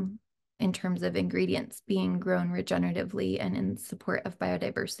in terms of ingredients being grown regeneratively and in support of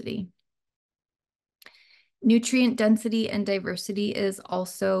biodiversity. Nutrient density and diversity is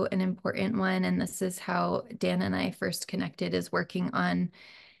also an important one, and this is how Dan and I first connected, is working on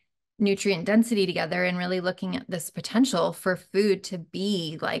nutrient density together and really looking at this potential for food to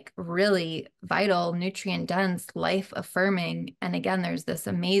be like really vital, nutrient dense, life affirming. And again, there's this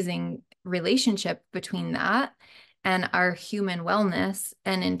amazing relationship between that and our human wellness.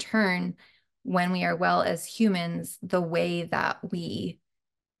 And in turn, when we are well as humans, the way that we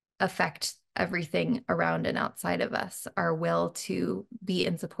affect everything around and outside of us, our will to be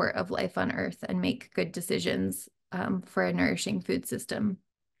in support of life on Earth and make good decisions for a nourishing food system.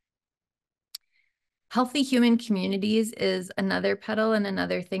 Healthy human communities is another petal and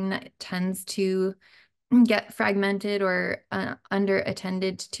another thing that tends to get fragmented or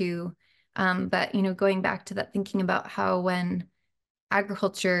under-attended to. But, you know, going back to that, thinking about how when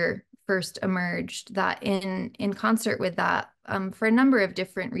agriculture first emerged, that in concert with that, for a number of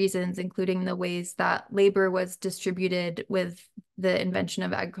different reasons, including the ways that labor was distributed with the invention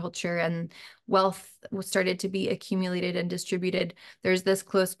of agriculture and wealth started to be accumulated and distributed, there's this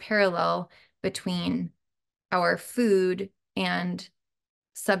close parallel between our food and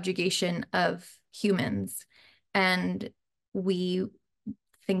subjugation of humans. And we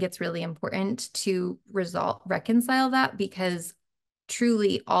think it's really important to reconcile that, because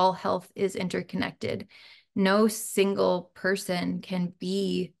truly all health is interconnected. No single person can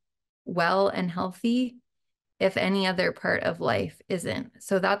be well and healthy if any other part of life isn't.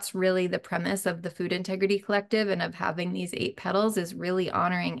 So that's really the premise of the Food Integrity Collective and of having these 8 petals, is really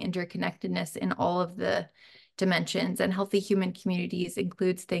honoring interconnectedness in all of the dimensions. And healthy human communities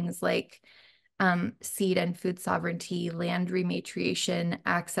includes things like seed and food sovereignty, land rematriation,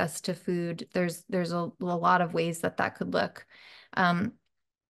 access to food. There's a lot of ways that that could look.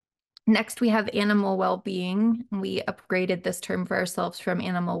 Next, we have animal well-being. We upgraded this term for ourselves from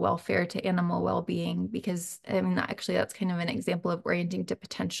animal welfare to animal well-being because, I mean, actually, that's kind of an example of orienting to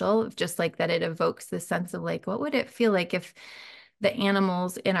potential, just like that it evokes this sense of like, what would it feel like if the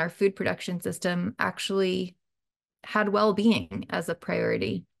animals in our food production system actually had well-being as a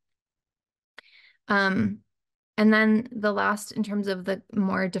priority? And then the last, in terms of the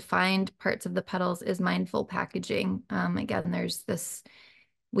more defined parts of the petals, is mindful packaging. Again, there's this,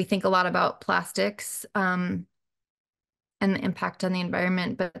 we think a lot about plastics and the impact on the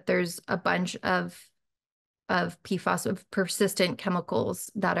environment, but there's a bunch of PFAS, of persistent chemicals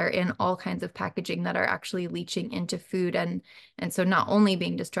that are in all kinds of packaging that are actually leaching into food. And so not only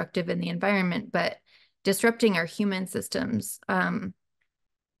being destructive in the environment, but disrupting our human systems.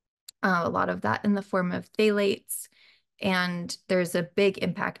 A lot of that in the form of phthalates. And there's a big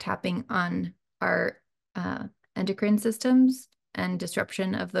impact happening on our endocrine systems and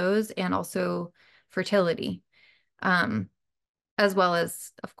disruption of those, and also fertility, as well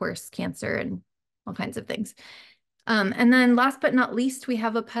as, of course, cancer and all kinds of things. And then last but not least, we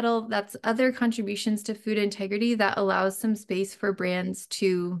have a petal that's other contributions to food integrity that allows some space for brands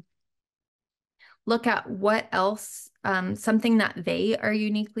to look at what else, something that they are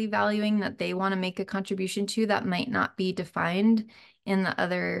uniquely valuing, that they want to make a contribution to, that might not be defined in the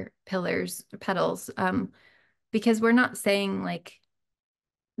other petals. Because we're not saying like,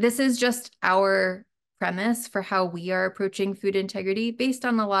 this is just our premise for how we are approaching food integrity based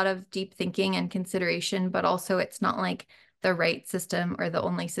on a lot of deep thinking and consideration, but also it's not like the right system or the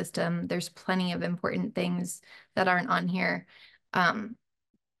only system. There's plenty of important things that aren't on here. A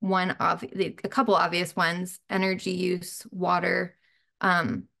couple obvious ones: energy use, water.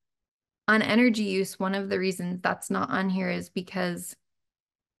 On energy use, one of the reasons that's not on here is because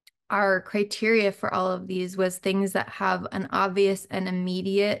our criteria for all of these was things that have an obvious and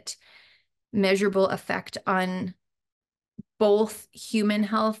immediate measurable effect on both human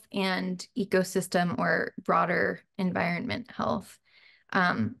health and ecosystem or broader environment health.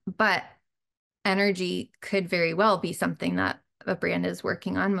 But energy could very well be something that a brand is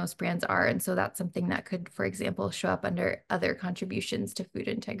working on. Most brands are. And so that's something that could, for example, show up under other contributions to food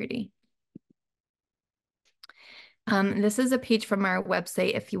integrity. This is a page from our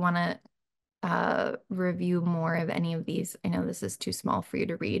website if you want to review more of any of these. I know this is too small for you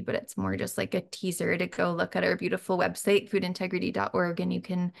to read, but it's more just like a teaser to go look at our beautiful website, foodintegrity.org, and you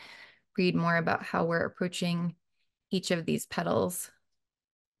can read more about how we're approaching each of these petals.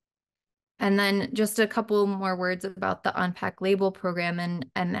 And then just a couple more words about the on-pack label program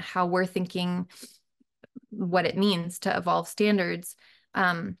and how we're thinking what it means to evolve standards.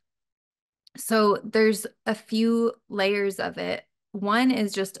 So there's a few layers of it. One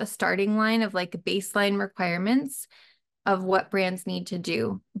is just a starting line of like baseline requirements of what brands need to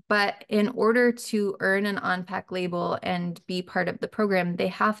do. But in order to earn an on-pack label and be part of the program, they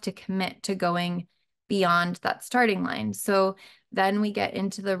have to commit to going beyond that starting line. So then we get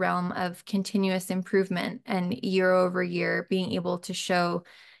into the realm of continuous improvement and year over year being able to show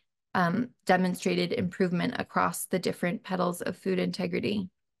demonstrated improvement across the different petals of food integrity.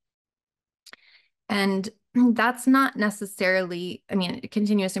 And that's not necessarily, I mean,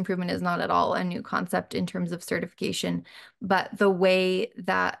 continuous improvement is not at all a new concept in terms of certification, but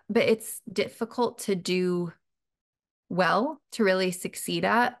but it's difficult to do well to really succeed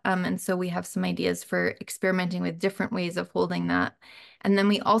at. And so we have some ideas for experimenting with different ways of holding that. And then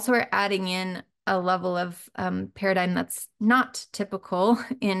we also are adding in a level of paradigm that's not typical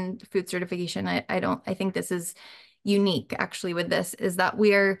in food certification. I think this is unique actually with this, is that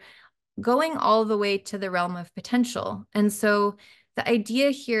we are going all the way to the realm of potential. And so the idea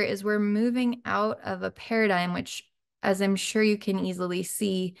here is we're moving out of a paradigm, which, as I'm sure you can easily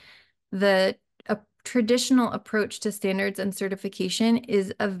see, a traditional approach to standards and certification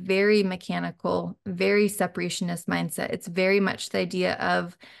is a very mechanical, very separationist mindset. It's very much the idea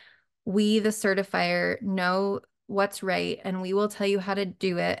of we, the certifier, know what's right, and we will tell you how to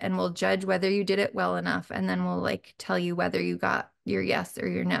do it, and we'll judge whether you did it well enough, and then we'll like tell you whether you got your yes or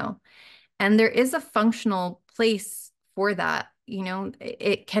your no. And there is a functional place for that. You know,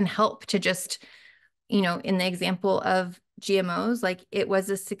 it can help to just, you know, in the example of GMOs, like it was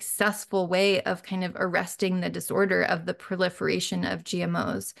a successful way of kind of arresting the disorder of the proliferation of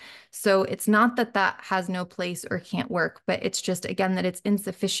GMOs. So it's not that that has no place or can't work, but it's just, again, that it's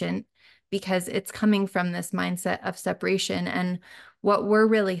insufficient because it's coming from this mindset of separation. And what we're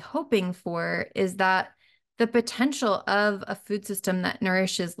really hoping for is that the potential of a food system that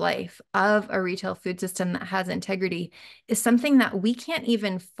nourishes life, of a retail food system that has integrity, is something that we can't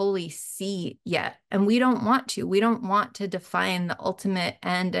even fully see yet. And we don't want to. We don't want to define the ultimate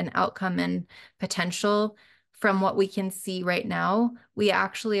end and outcome and potential from what we can see right now. We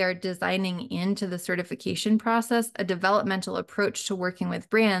actually are designing into the certification process a developmental approach to working with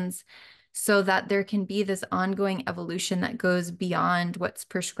brands so that there can be this ongoing evolution that goes beyond what's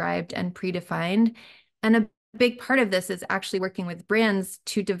prescribed and predefined. And a big part of this is actually working with brands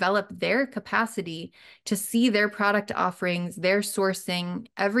to develop their capacity to see their product offerings, their sourcing,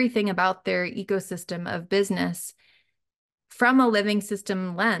 everything about their ecosystem of business from a living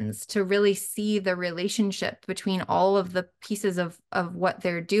system lens, to really see the relationship between all of the pieces of what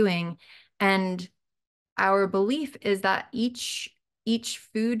they're doing. And our belief is that each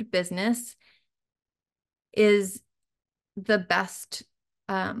food business is the best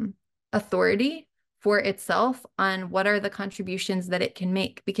authority for itself on what are the contributions that it can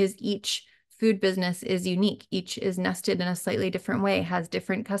make, because each food business is unique. Each is nested in a slightly different way, has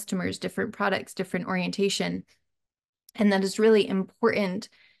different customers, different products, different orientation. And that is really important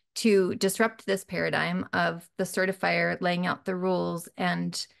to disrupt this paradigm of the certifier laying out the rules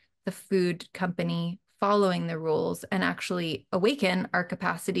and the food company following the rules, and actually awaken our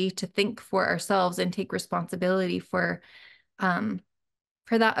capacity to think for ourselves and take responsibility for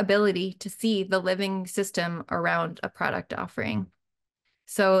that ability to see the living system around a product offering.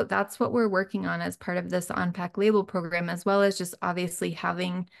 So that's what we're working on as part of this on-pack label program, as well as just obviously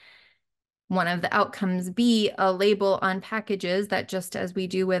having one of the outcomes be a label on packages that, just as we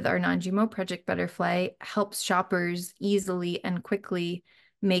do with our non-GMO Project Butterfly, helps shoppers easily and quickly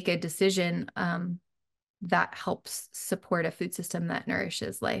make a decision that helps support a food system that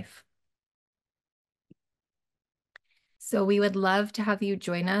nourishes life. So we would love to have you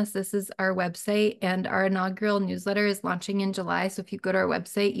join us. This is our website, and our inaugural newsletter is launching in July. So if you go to our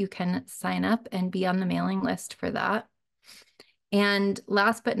website, you can sign up and be on the mailing list for that. And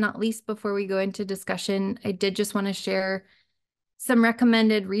last but not least, before we go into discussion, I did just want to share some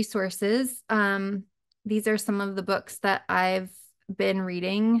recommended resources. These are some of the books that I've been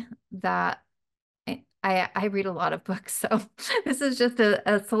reading that I read a lot of books, so this is just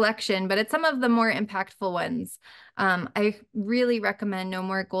a selection, but it's some of the more impactful ones. I really recommend No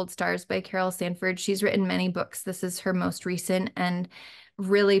More Gold Stars by Carol Sanford. She's written many books. This is her most recent and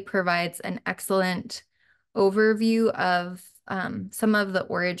really provides an excellent overview of some of the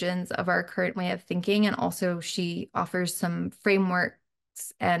origins of our current way of thinking. And also she offers some frameworks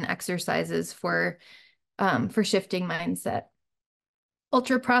and exercises for shifting mindset.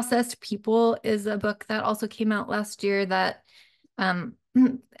 Ultra Processed People is a book that also came out last year that, I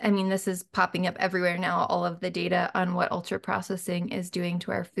mean, this is popping up everywhere now, all of the data on what ultra processing is doing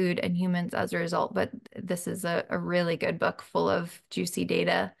to our food and humans as a result. But this is a really good book full of juicy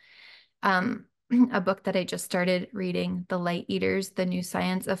data. A book that I just started reading, The Light Eaters, The New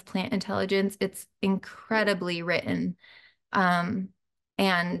Science of Plant Intelligence. It's incredibly written. And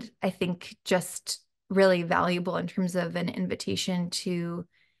I think just really valuable in terms of an invitation to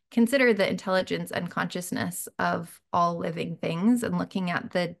consider the intelligence and consciousness of all living things and looking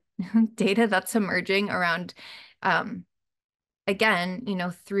at the data that's emerging around,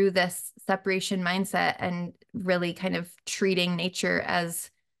 again, through this separation mindset and really kind of treating nature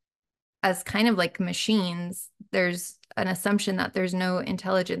as kind of like machines. There's an assumption that there's no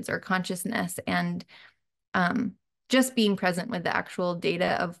intelligence or consciousness, and just being present with the actual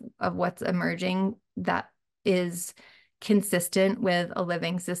data of what's emerging that is consistent with a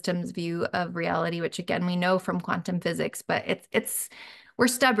living systems view of reality, which again, we know from quantum physics, but we're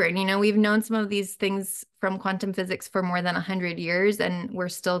stubborn. We've known some of these things from quantum physics for more than 100 years, and we're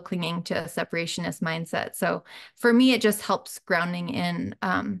still clinging to a separationist mindset. So for me, it just helps grounding in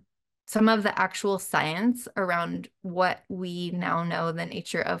some of the actual science around what we now know the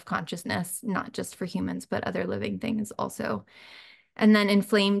nature of consciousness, not just for humans, but other living things also. And then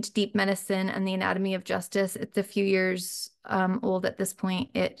Inflamed Deep Medicine and the Anatomy of Justice. It's a few years old at this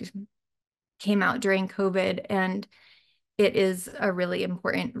point. It came out during COVID, and it is a really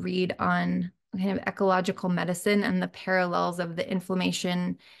important read on kind of ecological medicine and the parallels of the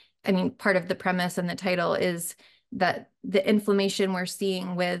inflammation. I mean, part of the premise and the title is that the inflammation we're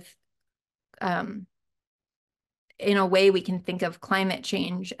seeing with in a way we can think of climate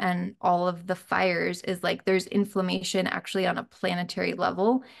change and all of the fires is like there's inflammation actually on a planetary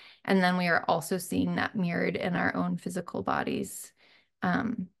level. And then we are also seeing that mirrored in our own physical bodies.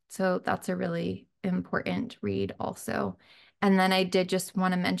 So that's a really important read also. And then I did just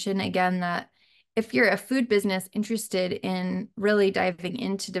want to mention again that if you're a food business interested in really diving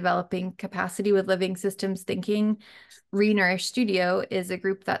into developing capacity with living systems thinking, Renourish Studio is a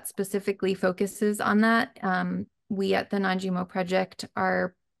group that specifically focuses on that. We at the Non-GMO Project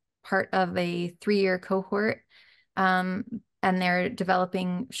are part of a 3-year cohort, and they're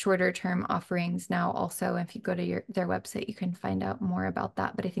developing shorter term offerings now also. If you go to their website, you can find out more about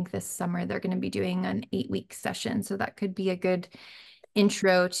that. But I think this summer they're going to be doing an 8-week session. So that could be a good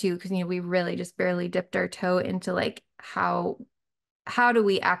intro to, because we really just barely dipped our toe into like how do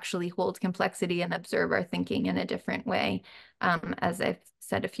we actually hold complexity and observe our thinking in a different way? As I've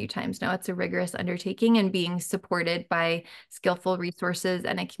said a few times now, it's a rigorous undertaking, and being supported by skillful resources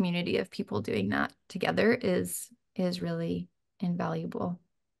and a community of people doing that together is really invaluable.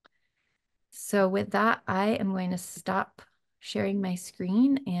 So with that, I am going to stop sharing my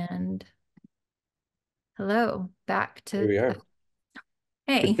screen and hello, back Here to, we are.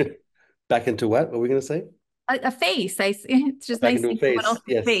 hey, Back into what? What were we going to say? a face. It's just Back nice into a seeing someone face. else's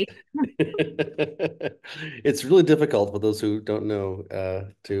Yes. face. It's really difficult for those who don't know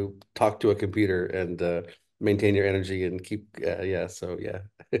to talk to a computer and maintain your energy and keep, yeah. So, yeah.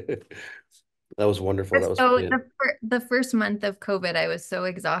 That was wonderful. That was So brilliant. the first month of COVID, I was so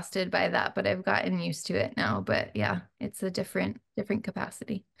exhausted by that, but I've gotten used to it now. But yeah, it's a different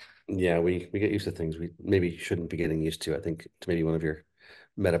capacity. Yeah, we get used to things we maybe shouldn't be getting used to. I think it's maybe one of your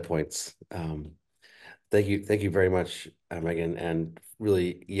meta points. Thank you very much, Megan. And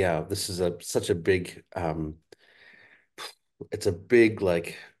really, yeah, this is such a big it's a big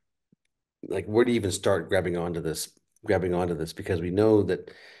like where do you even start grabbing onto this because we know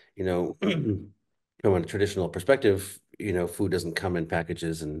that, from a traditional perspective, food doesn't come in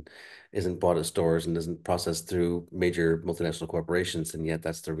packages and isn't bought at stores and isn't processed through major multinational corporations, and yet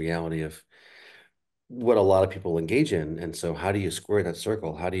that's the reality of what a lot of people engage in. And so how do you square that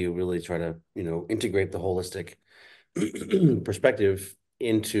circle? How do you really try to, integrate the holistic perspective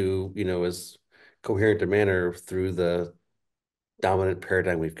into, as coherent a manner through the dominant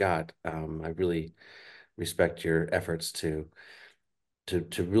paradigm we've got? I really respect your efforts to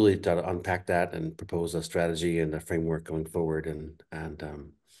to really try to unpack that and propose a strategy and a framework going forward. And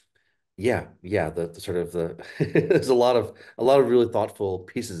yeah, the sort of the there's a lot of really thoughtful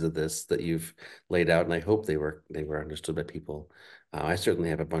pieces of this that you've laid out, and I hope they were understood by people. I certainly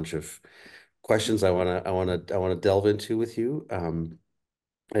have a bunch of questions I wanna delve into with you.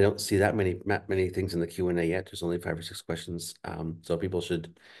 I don't see that many things in the Q&A yet. There's only 5 or 6 questions. So people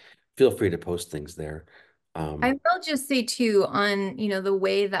should feel free to post things there. I Um, will just say too, on, the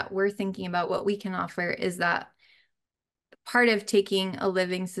way that we're thinking about what we can offer is that part of taking a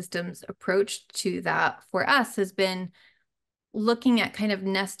living systems approach to that for us has been looking at kind of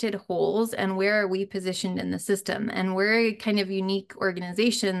nested holes and where are we positioned in the system. And we're a kind of unique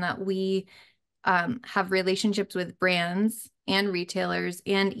organization that we have relationships with brands and retailers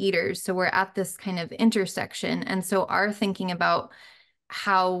and eaters. So we're at this kind of intersection. And so our thinking about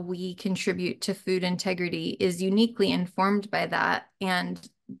how we contribute to food integrity is uniquely informed by that. And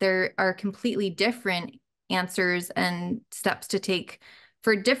there are completely different answers and steps to take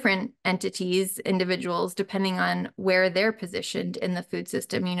for different entities, individuals, depending on where they're positioned in the food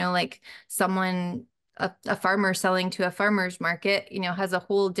system. Like someone, a farmer selling to a farmer's market, has a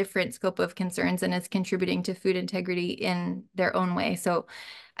whole different scope of concerns and is contributing to food integrity in their own way. So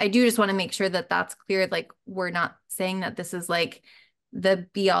I do just want to make sure that that's clear. Like, we're not saying that this is like the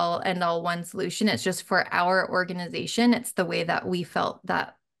be all end all one solution. It's just for our organization. It's the way that we felt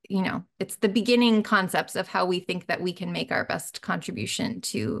that, it's the beginning concepts of how we think that we can make our best contribution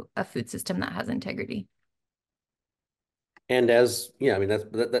to a food system that has integrity. and yeah, I mean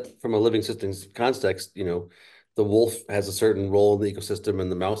that from a living systems context, the wolf has a certain role in the ecosystem and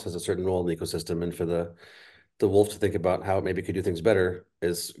the mouse has a certain role in the ecosystem. And for the wolf to think about how it maybe could do things better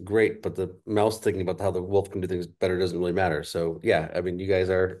is great, but the mouse thinking about how the wolf can do things better doesn't really matter. So yeah, I mean, you guys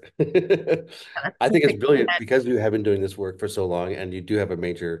are, I think it's brilliant because you have been doing this work for so long and you do have a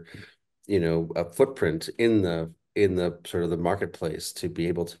major, a footprint in the sort of the marketplace to be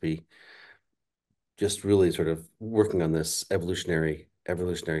able to be just really sort of working on this evolutionary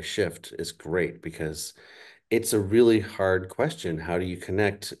shift is great because it's a really hard question. How do you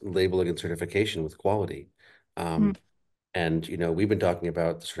connect labeling and certification with quality? Mm. Um, and we've been talking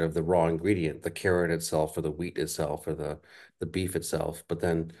about sort of the raw ingredient, the carrot itself, or the wheat itself, or the beef itself. But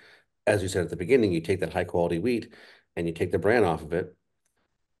then, as you said at the beginning, you take that high quality wheat and you take the bran off of it,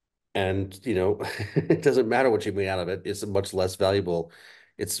 and it doesn't matter what you made out of it. It's much less valuable.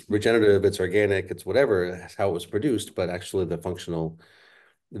 It's regenerative, it's organic, it's whatever, it's how it was produced, but actually the functional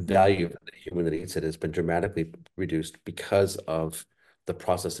value of the human that eats it has been dramatically reduced because of the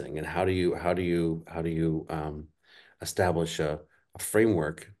processing. And how do you establish a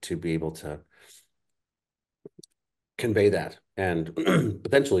framework to be able to convey that and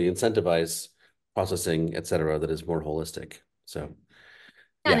potentially incentivize processing, et cetera, that is more holistic. So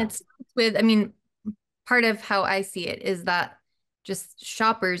And yeah. it's with, I mean, part of how I see it is that just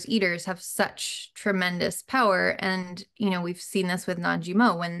shoppers, eaters have such tremendous power. And, we've seen this with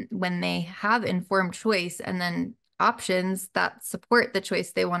non-GMO when they have informed choice and then options that support the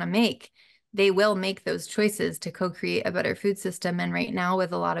choice they want to make, they will make those choices to co-create a better food system. And right now,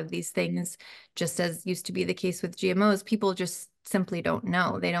 with a lot of these things, just as used to be the case with GMOs, people just simply don't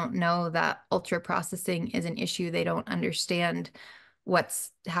know. They don't know that ultra processing is an issue. They don't understand what's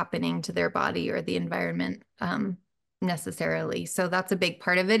happening to their body or the environment necessarily. So that's a big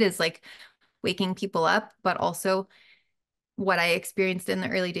part of it, is like waking people up, but also what I experienced in the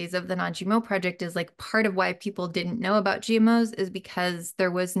early days of the Non-GMO Project is like part of why people didn't know about GMOs is because there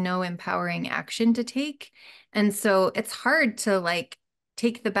was no empowering action to take. And so it's hard to like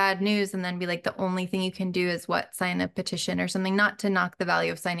take the bad news and then be like, the only thing you can do is what, sign a petition or something. Not to knock the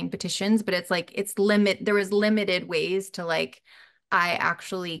value of signing petitions, but it's like there was limited ways to like, I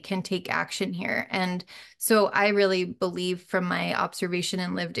actually can take action here. And so I really believe from my observation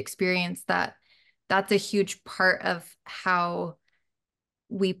and lived experience that that's a huge part of how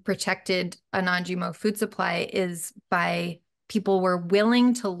we protected a non-GMO food supply, is by people were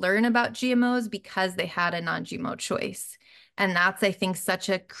willing to learn about GMOs because they had a non-GMO choice. And that's, I think, such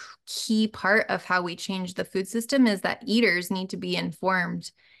a key part of how we change the food system, is that eaters need to be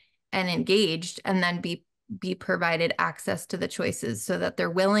informed and engaged and then be provided access to the choices so that they're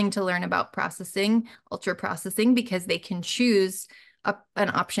willing to learn about processing, ultra processing, because they can choose an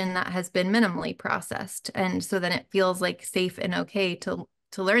option that has been minimally processed. And so then it feels like safe and okay to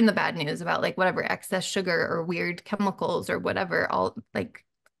learn the bad news about like whatever excess sugar or weird chemicals or whatever, all like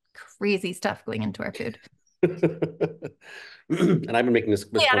crazy stuff going into our food. And I've been making this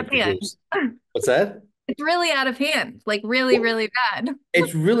Really out point of for hand. years. What's that? It's really out of hand, like really, Well, really bad.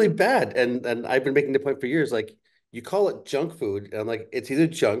 it's really bad. And I've been making the point for years, like you call it junk food, and I'm like, it's either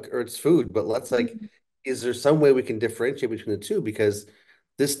junk or it's food, but let's like, Mhm. is there some way we can differentiate between the two? Because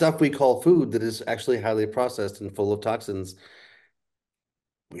this stuff we call food that is actually highly processed and full of toxins,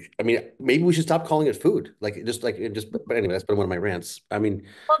 I mean, maybe we should stop calling it food. Like it just, but anyway, that's been one of my rants. I mean,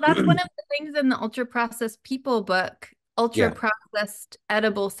 Well, that's one of the things in the ultra processed people book, ultra yeah, processed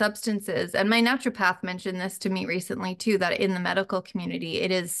edible substances. And my naturopath mentioned this to me recently too, that in the medical community,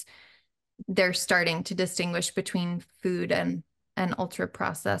 they're starting to distinguish between food and ultra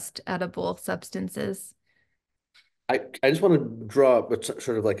processed edible substances. I just want to draw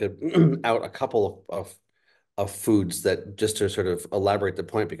sort of like a out a couple of foods that just to sort of elaborate the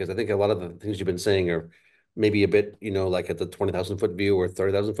point, because I think a lot of the things you've been saying are maybe a bit, like at the 20,000 foot view or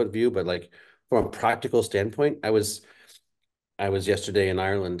 30,000 foot view, but like from a practical standpoint, I was yesterday in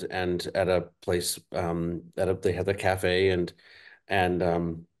Ireland and at a place they had a cafe, and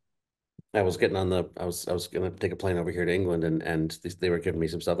I was getting on the I was gonna take a plane over here to England, and they were giving me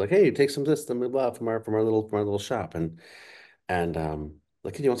some stuff like, hey, take some of this, blah, blah, from our little shop, and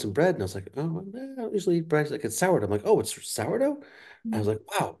like, "Hey, you want some bread?" And I was like, "Oh, I don't usually eat bread." Like, it's sourdough. I'm like, "Oh, it's sourdough?" I was like,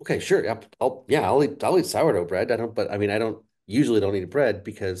 "Wow, okay, sure. I'll eat sourdough bread. I don't, but I mean, I don't usually don't eat bread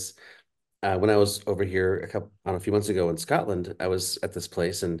because when I was over here a few months ago in Scotland, I was at this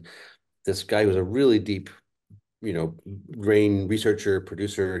place, and this guy who was a really deep, you know, grain researcher,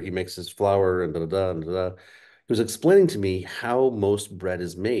 producer. He makes his flour and da da da and da da. He was explaining to me how most bread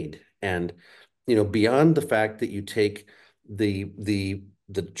is made, and beyond the fact that you take the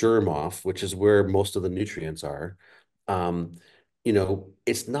germ off, which is where most of the nutrients are, um,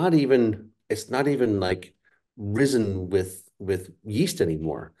 it's not even like risen with yeast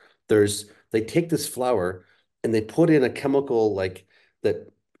anymore. They take this flour and they put in a chemical like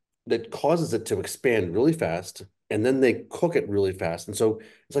that that causes it to expand really fast, and then they cook it really fast. And so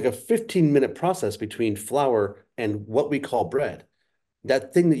it's like a 15-minute process between flour and what we call bread.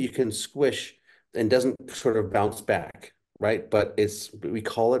 That thing that you can squish and doesn't sort of bounce back, right? But we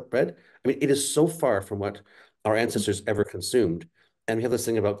call it bread. I mean, it is so far from what our ancestors ever consumed. And we have this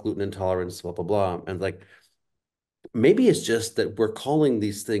thing about gluten intolerance, blah, blah, blah. And like, maybe it's just that we're calling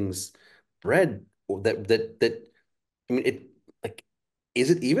these things bread that I mean, like, is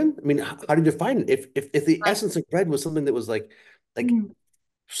it even? I mean, how do you define it? If the Right. essence of bread was something that was like Mhm.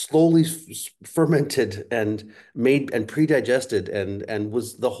 slowly fermented and made and pre-digested and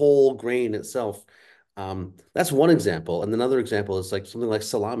was the whole grain itself. That's one example. And another example is like something like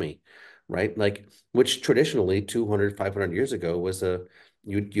salami, right? Like, which traditionally 200, 500 years ago was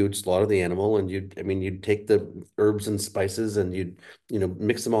you'd slaughter the animal, and you'd take the herbs and spices, and you'd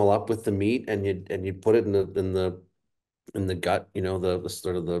mix them all up with the meat, and you'd put it in the gut, the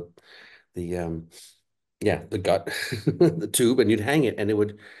sort of the yeah, the gut, the tube, and you'd hang it, and it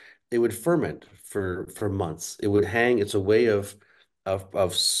would ferment for months. It would hang. It's a way of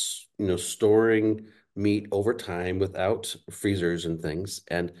storing meat over time without freezers and things,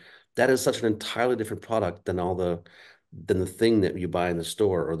 and that is such an entirely different product than the thing that you buy in the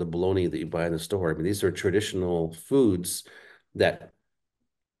store, or the bologna that you buy in the store. I mean, these are traditional foods that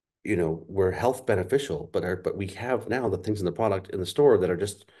were health beneficial, but we have now the things in the product in the store that are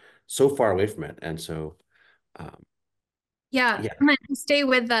just so far away from it. And so um, Yeah, yeah, I'm going to stay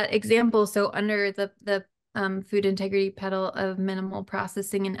with that example. So under the food integrity petal of minimal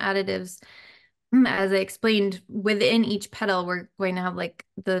processing and additives, as I explained, within each petal, we're going to have like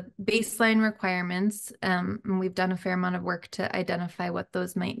the baseline requirements. And we've done a fair amount of work to identify what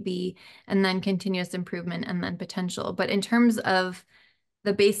those might be, and then continuous improvement and then potential. But in terms of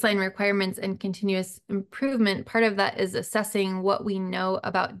the baseline requirements and continuous improvement, part of that is assessing what we know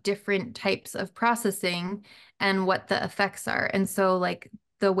about different types of processing and what the effects are. And so, like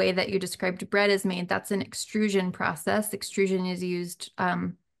the way that you described bread is made, that's an extrusion process. Extrusion is used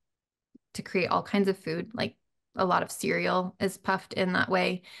to create all kinds of food, like a lot of cereal is puffed in that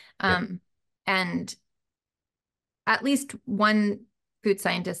way. yeah, And at least one food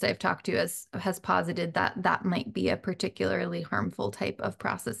scientist I've talked to has posited that that might be a particularly harmful type of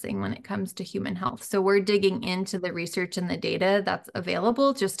processing when it comes to human health. So we're digging into the research and the data that's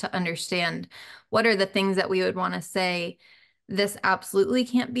available just to understand what are the things that we would want to say this absolutely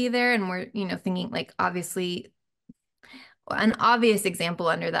can't be there. And we're, thinking like obviously an obvious example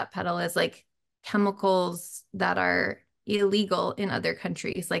under that pedal is like chemicals that are illegal in other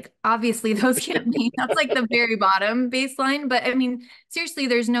countries. Like obviously those can't be, that's like the very bottom baseline. But I mean, seriously,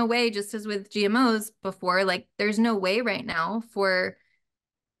 there's no way, just as with GMOs before, like there's no way right now for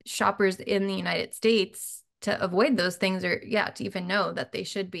shoppers in the United States to avoid those things, or yeah, to even know that they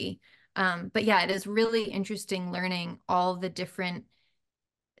should be. But yeah, it is really interesting learning all the different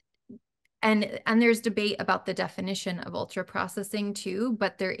And there's debate about the definition of ultra processing too,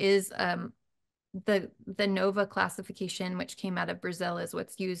 but there is the NOVA classification, which came out of Brazil, is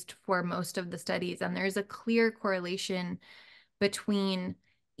what's used for most of the studies. And there's a clear correlation between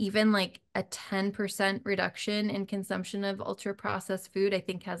even like a 10% reduction in consumption of ultra processed food, I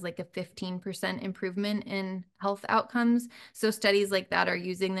think has like a 15% improvement in health outcomes. So studies like that are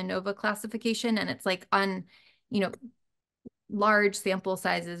using the NOVA classification, and it's like on, you know, large sample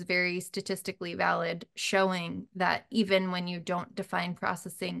sizes, very statistically valid, showing that even when you don't define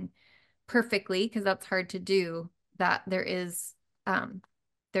processing perfectly, because that's hard to do, that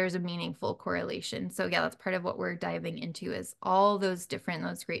there's a meaningful correlation. So yeah, that's part of what we're diving into is all those different,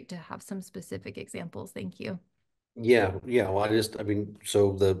 that's great to have some specific examples. Thank you. Yeah, yeah. Well, I mean,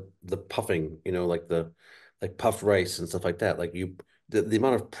 so the puffing, like the like puffed rice and stuff like that, like the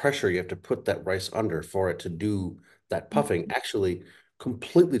amount of pressure you have to put that rice under for it to do that puffing actually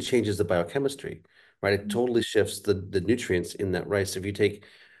completely changes the biochemistry, right? It totally shifts the nutrients in that rice. If you take,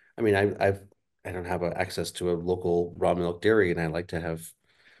 I mean, I don't have access to a local raw milk dairy, and I like to have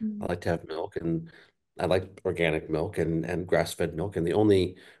milk, and I like organic milk and grass-fed milk. And the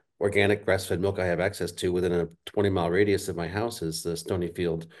only organic grass-fed milk I have access to within a 20-mile radius of my house is the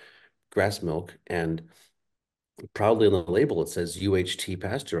Stonyfield grass milk. And proudly on the label, it says UHT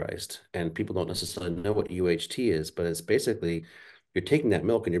pasteurized. And people don't necessarily know what UHT is, but it's basically you're taking that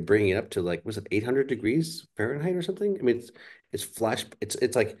milk and you're bringing it up to like, was it 800 degrees Fahrenheit or something? I mean, it's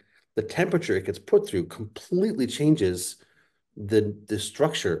like the temperature it gets put through completely changes the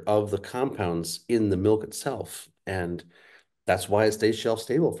structure of the compounds in the milk itself. And that's why it stays shelf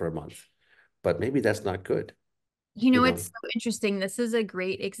stable for a month. But maybe that's not good, You you know, it's know. so interesting. This is a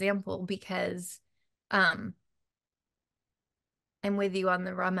great example because um, I'm with you on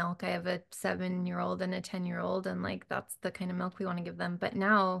the raw milk. I have a 7-year-old and a 10-year-old, and like that's the kind of milk we want to give them. But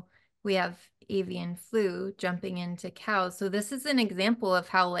now we have avian flu jumping into cows. So this is an example of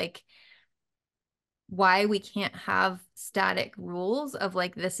how like why we can't have static rules of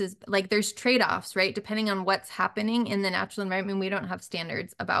like this is like there's trade-offs, right? Depending on what's happening in the natural environment. We don't have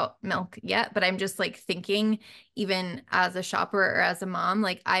standards about milk yet, but I'm just like thinking even as a shopper or as a mom,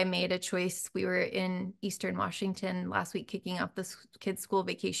 like I made a choice. We were in Eastern Washington last week kicking off the kids' school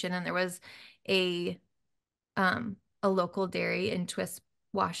vacation, and there was a a local dairy in Twist,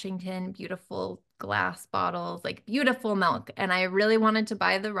 Washington, beautiful glass bottles, like beautiful milk. And I really wanted to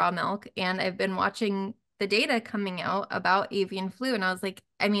buy the raw milk. And I've been watching the data coming out about avian flu. And I was like,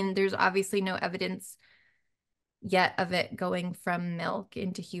 I mean, there's obviously no evidence yet of it going from milk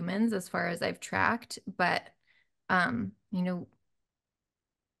into humans as far as I've tracked. But, you know,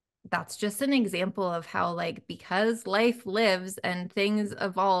 that's just an example of how like because life lives and things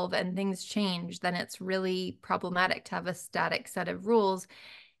evolve and things change, then it's really problematic to have a static set of rules.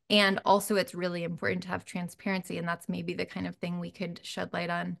 And also it's really important to have transparency, and that's maybe the kind of thing we could shed light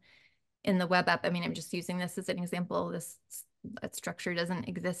on in the web app. I mean, I'm just using this as an example. This structure doesn't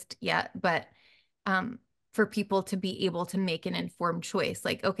exist yet, but for people to be able to make an informed choice,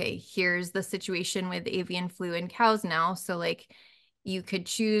 like, okay, here's the situation with avian flu in cows now, so like you could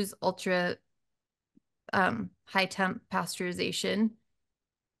choose ultra high temp pasteurization.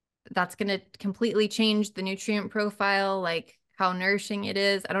 That's going to completely change the nutrient profile, like how nourishing it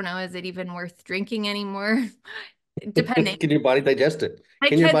is. I don't know, is it even worth drinking anymore? Depending. Can your body digest it? My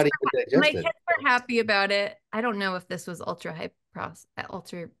Can your kids body even my digest kids it? are happy about it. I don't know if this was ultra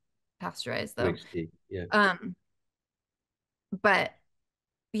pasteurized though. UHT, yeah. Um, but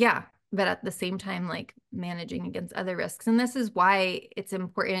yeah, but at the same time, like managing against other risks. And this is why it's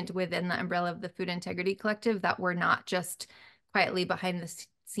important within the umbrella of the Food Integrity Collective that we're not just quietly behind the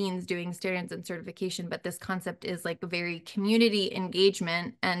scenes doing standards and certification, but this concept is like very community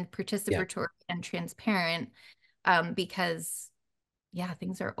engagement and Yeah. participatory and transparent, because yeah,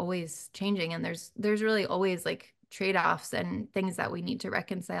 things are always changing, and there's really always like trade-offs and things that we need to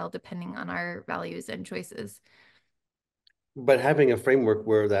reconcile depending on our values and choices. But having a framework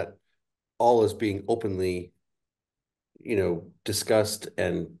where that all is being openly, discussed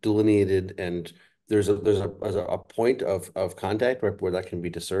and delineated, and there's a point of contact where that can be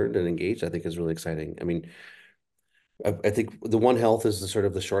discerned and engaged, I think is really exciting. I mean, I think the One Health is the sort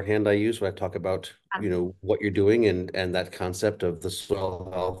of the shorthand I use when I talk about, what you're doing, and that concept of the soil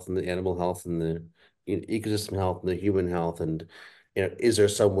health and the animal health and the ecosystem health and the human health. And, is there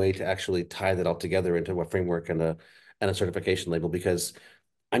some way to actually tie that all together into a framework and a certification label? Because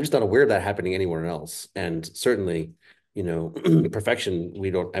I'm just not aware of that happening anywhere else. And certainly, perfection,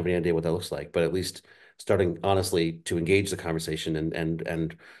 we don't have any idea what that looks like, but at least starting honestly to engage the conversation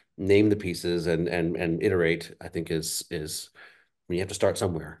and name the pieces and iterate, I think is I mean, you have to start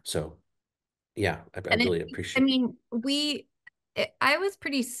somewhere. So Yeah, I And really I appreciate. mean, I was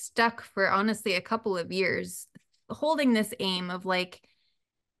pretty stuck for honestly a couple of years holding this aim of like,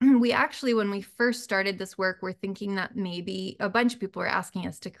 we actually, when we first started this work, we're thinking that maybe a bunch of people were asking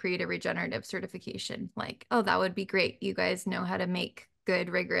us to create a regenerative certification. Like, oh, that would be great. You guys know how to make good,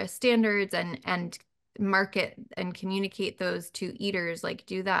 rigorous standards and market and communicate those to eaters, like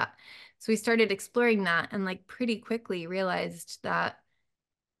do that. So we started exploring that and like pretty quickly realized that,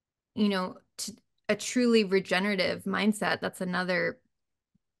 a truly regenerative mindset, that's another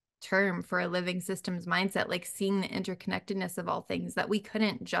term for a living systems mindset, like seeing the interconnectedness of all things, that we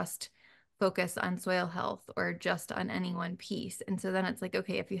couldn't just focus on soil health or just on any one piece. And so then it's like,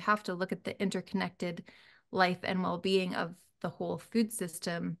 okay, if you have to look at the interconnected life and well-being of the whole food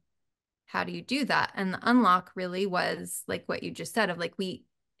system, how do you do that? And the unlock really was like what you just said of like, we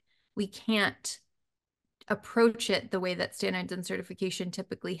can't approach it the way that standards and certification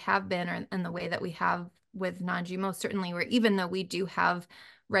typically have been, or and the way that we have with non-GMO, certainly, where even though we do have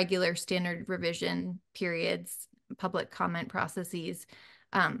regular standard revision periods, public comment processes,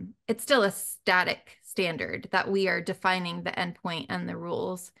 it's still a static standard that we are defining the endpoint and the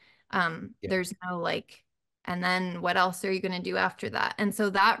rules. Yeah. There's no like, and then what else are you going to do after that? And so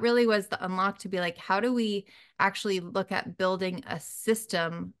that really was the unlock to be like, how do we actually look at building a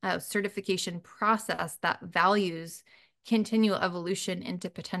system, a certification process that values continual evolution into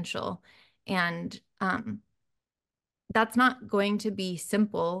potential? And that's not going to be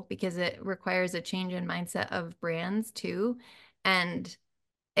simple because it requires a change in mindset of brands too. And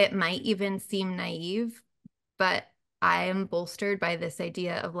it might even seem naive, but I am bolstered by this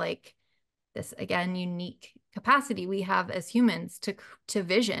idea of like, this again unique capacity we have as humans to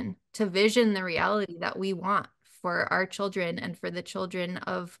vision the reality that we want for our children and for the children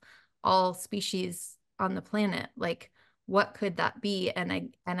of all species on the planet. Like, what could that be? And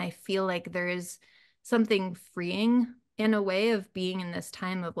I feel like there is something freeing in a way of being in this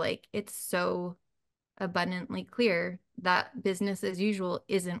time of like, it's so abundantly clear that business as usual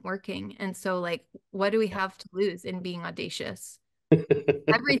isn't working. And so like, what do we have to lose in being audacious?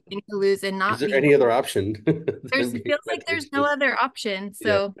 Everything to lose and Is not there be. any other option than There's being feels like there's no audacious? other option.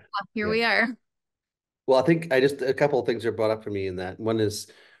 Yeah, So here yeah. we are. Well, I think I just a couple of things are brought up for me in that. One is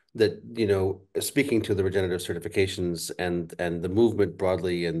that, speaking to the regenerative certifications and the movement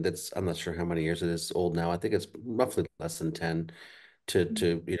broadly, and that's I'm not sure how many years it is old now. I think it's roughly less than 10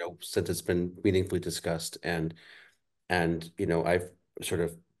 to since it's been meaningfully discussed. And I've sort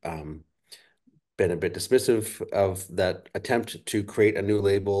of been a bit dismissive of that attempt to create a new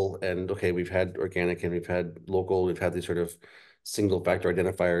label. And okay, we've had organic and we've had local, we've had these sort of single factor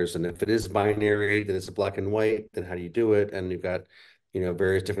identifiers. And if it is binary, then it's a black and white, then how do you do it? And you've got,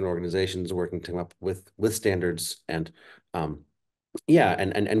 various different organizations working to come up with standards. And yeah,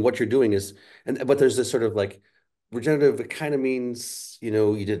 and what you're doing is, but there's this sort of like regenerative, it kind of means,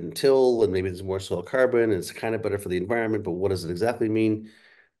 you didn't till and maybe there's more soil carbon and it's kind of better for the environment, but what does it exactly mean?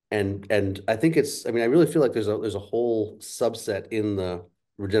 And I think I mean, I really feel like there's a whole subset in the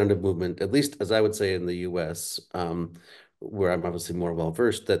regenerative movement, at least as I would say in the US, where I'm obviously more well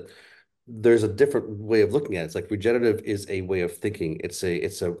versed, that there's a different way of looking at it. It's like regenerative is a way of thinking. It's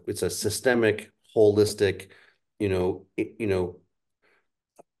a systemic, holistic,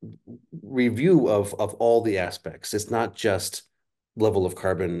 review of all the aspects. It's not just level of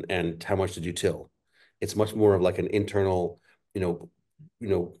carbon and how much did you till. It's much more of like an internal,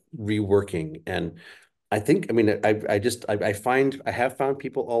 reworking. And I think, I mean, I have found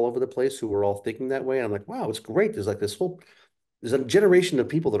people all over the place who are all thinking that way. And I'm like, wow, it's great. There's a generation of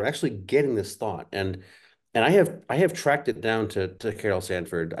people that are actually getting this thought. And I have tracked it down to Carol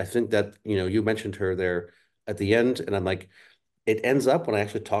Sanford. I think that, you mentioned her there at the end, and I'm like, it ends up when I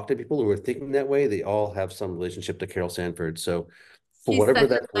actually talk to people who are thinking that way, they all have some relationship to Carol Sanford. So for She's whatever such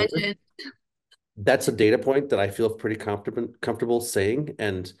that's a worth, legend. that's a data point that I feel pretty comfortable saying.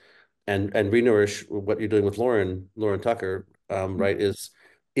 And renourish what you're doing with Lauren Tucker, right,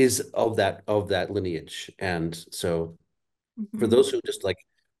 is of that lineage. And so for Mhm. those who just like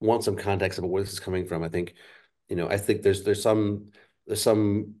want some context about where this is coming from, I think there's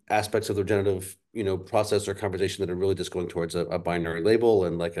some aspects of the regenerative, process or conversation that are really just going towards a binary label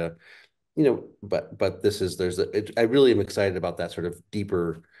and like but I really am excited about that sort of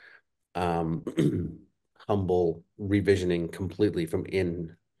deeper, um, humble revisioning completely from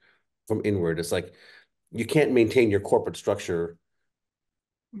inward. It's like you can't maintain your corporate structure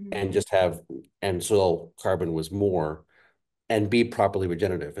Mhm. and just have and soil carbon was more and be properly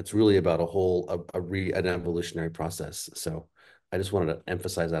regenerative. It's really about an evolutionary process. So I just wanted to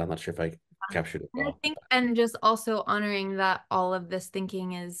emphasize that. I'm not sure if I captured it And I well. think, and just also honoring that all of this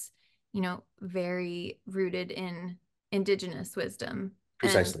thinking is very rooted in indigenous wisdom.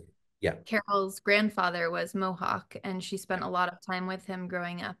 And Precisely. Yeah. Carol's grandfather was Mohawk, and she spent a lot of time with him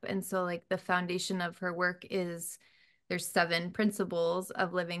growing up. And so, like, the foundation of her work is there's 7 principles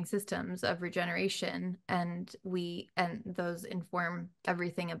of living systems of regeneration, and those inform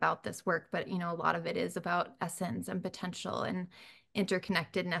everything about this work. But a lot of it is about essence and potential and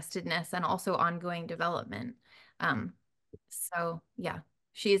interconnected nestedness and also ongoing development. Um, so yeah,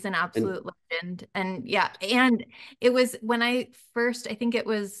 she's an And absolute legend. And yeah, and it was when I think it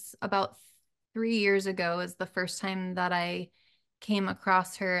was about 3 years ago, is the first time that I came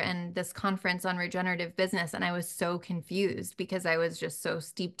across her and this conference on regenerative business. And I was so confused because I was just so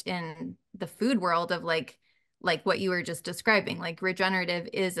steeped in the food world of like what you were just describing. Like, regenerative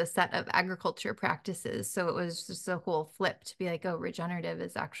is a set of agriculture practices. So it was just a whole flip to be like, oh, regenerative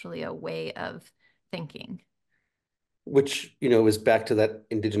is actually a way of thinking. which, is back to that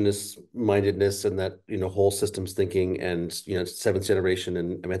indigenous mindedness and that, whole systems thinking and, seventh generation.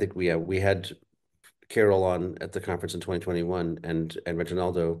 And I mean, I think we had Carol on at the conference in 2021 and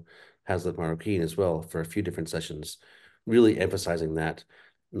Reginaldo Hazlet Marroquin as well for a few different sessions, really emphasizing that.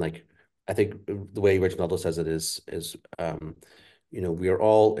 Like, I think the way Reginaldo says it is we are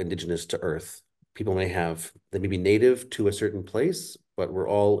all indigenous to Earth. People they may be native to a certain place, but we're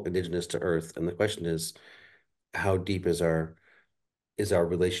all indigenous to Earth. And the question is, how deep is our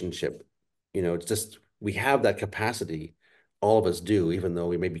relationship? It's just we have that capacity. All of us do, even though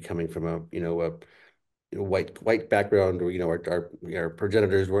we may be coming from a white background, or our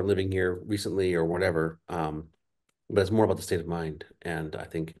progenitors weren't living here recently or whatever. But it's more about the state of mind, and I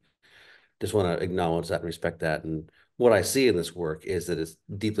think just want to acknowledge that and respect that. And what I see in this work is that it's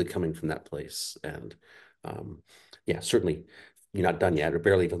deeply coming from that place. And yeah, certainly you're not done yet or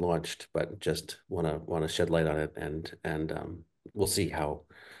barely even launched, but just want to shed light on it, and we'll see how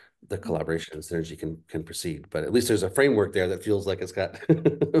the collaboration and synergy can proceed. But at least there's a framework there that feels like it's got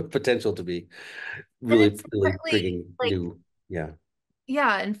potential to be And really, it's really partly bringing like, new, yeah.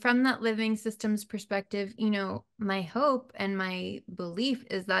 yeah, and from that living systems perspective, my hope and my belief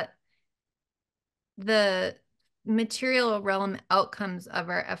is that the material realm outcomes of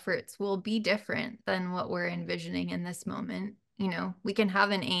our efforts will be different than what we're envisioning in this moment. We can have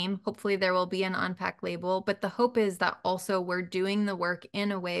an aim. Hopefully, there will be an unpack label, but the hope is that also we're doing the work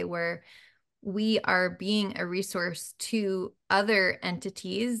in a way where we are being a resource to other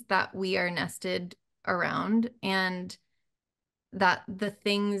entities that we are nested around, and that the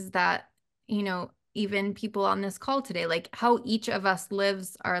things that, even people on this call today, like how each of us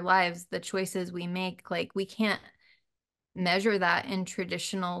lives our lives, the choices we make, like we can't measure that in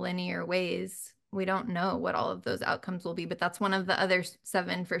traditional linear ways. We don't know what all of those outcomes will be, but that's one of the other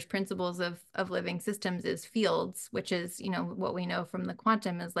 7 first principles of living systems is fields, which is, what we know from the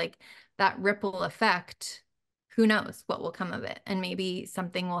quantum is like that ripple effect. Who knows what will come of it? And maybe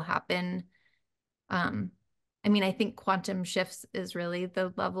something will happen. um, I mean, I think quantum shifts is really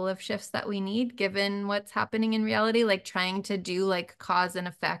the level of shifts that we need given what's happening in reality, like trying to do like cause and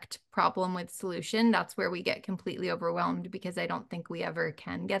effect problem with solution. That's where we get completely overwhelmed because I don't think we ever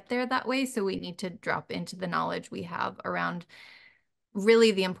can get there that way. So we need to drop into the knowledge we have around really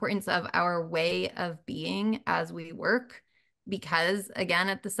the importance of our way of being as we work. Because again,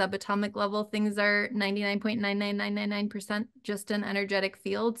 at the subatomic level, things are 99.99999% just an energetic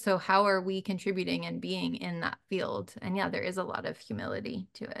field. So how are we contributing and being in that field? And yeah, there is a lot of humility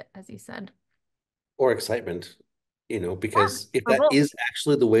to it, as you said. Or excitement, Yeah, because if or that both. is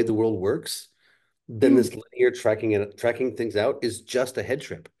actually the way the world works, then Mm. this linear tracking things out is just a head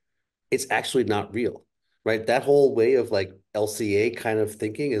trip. It's actually not real, right? That whole way of like LCA kind of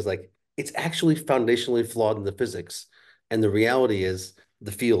thinking is like it's actually foundationally flawed in the physics, and the reality is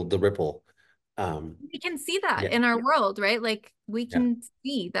the field, the ripple. We can see that Yeah, in our world, right? Like we yeah, can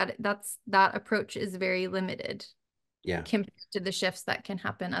see that that approach is very limited yeah, compared to the shifts that can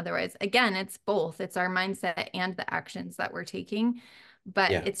happen otherwise. Again, it's both. It's our mindset and the actions that we're taking.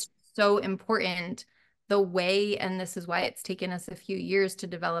 But yeah. it's so important the way, and this is why it's taken us a few years to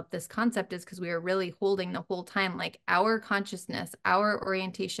develop this concept, is because we are really holding the whole time, like our consciousness, our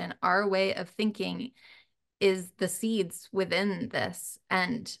orientation, our way of thinking is the seeds within this.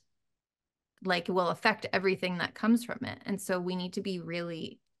 And like it will affect everything that comes from it. And so we need to be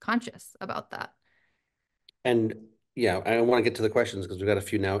really conscious about that. And yeah, I want to get to the questions because we've got a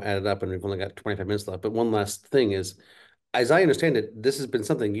few now added up and we've only got 25 minutes left. But one last thing is, as I understand it, this has been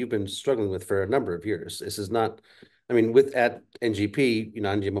something you've been struggling with for a number of years. This is not, I mean, with at NGP,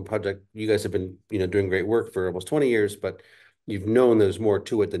 Non-GMO Project, you guys have been, doing great work for almost 20 years, but you've known there's more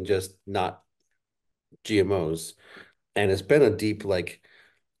to it than just not GMOs. And it's been a deep, like,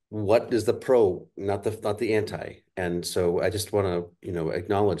 what is the pro, not the anti. And so I just want to,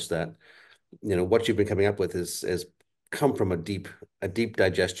 acknowledge that, what you've been coming up with is come from a deep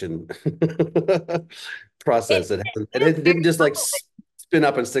digestion It, process. it is It didn't very just like humbling. spin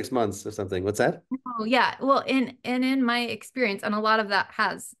up in 6 months or something. What's that? Oh, yeah. Well, in my experience, and a lot of that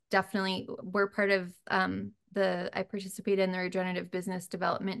has definitely, we're part of I participate in the regenerative business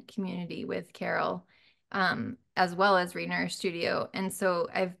development community with Carol, as well as Reneur Studio. And so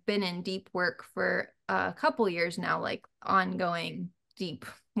I've been in deep work for a couple years now, like ongoing deep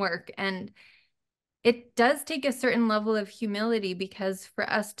work. And it does take a certain level of humility because for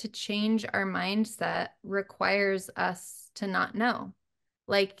us to change our mindset requires us to not know.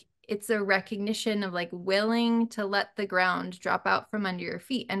 Like it's a recognition of like willing to let the ground drop out from under your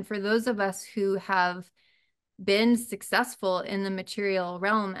feet. And for those of us who have been successful in the material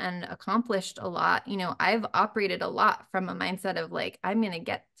realm and accomplished a lot, I've operated a lot from a mindset of like, I'm going to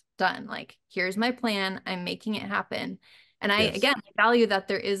get done. Like, here's my plan. I'm making it happen. And I, Yes. again, value that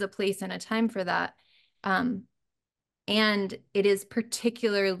there is a place and a time for that. Um, and it is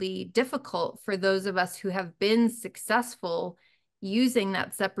particularly difficult for those of us who have been successful using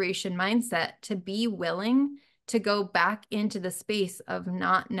that separation mindset to be willing to go back into the space of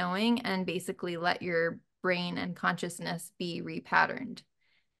not knowing and basically let your brain and consciousness be repatterned.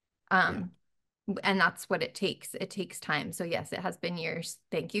 Yeah. Um, and that's what it takes. It takes time. So yes, it has been years.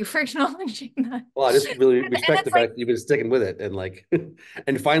 Thank you for acknowledging that. Well, I just really And respect the it's like, fact that you've been sticking with it and like,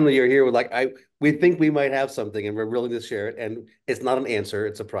 and finally you're here with like, we think we might have something and we're willing to share it. And it's not an answer,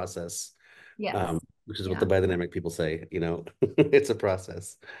 it's a process, yes. which is what the Yeah. biodynamic people say, it's a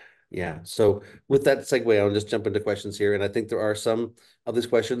process. Yeah. So with that segue, I'll just jump into questions here. And I think there are some of these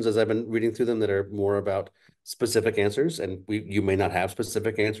questions as I've been reading through them that are more about specific answers. And you may not have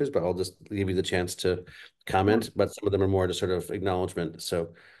specific answers, but I'll just give you the chance to Yeah. comment. But some of them are more just sort of acknowledgement.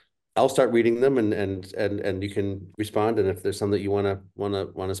 So I'll start reading them and you can respond. And if there's some that you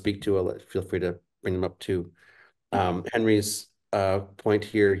wanna speak to, feel free to bring them up too. Henry's point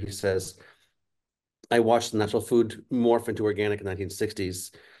here, he says, I watched the natural food morph into organic in the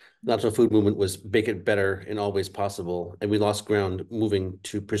 1960s. The natural food movement was bake it better in all ways possible, and we lost ground moving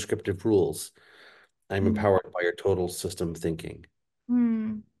to prescriptive rules. I'm Mm. empowered by your total system thinking.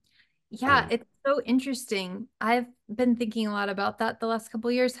 Mm. Yeah, Um, it's so interesting. I've been thinking a lot about that the last couple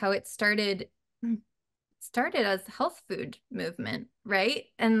of years, how it started as health food movement, right?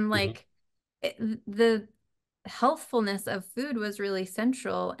 And mhm. like the healthfulness of food was really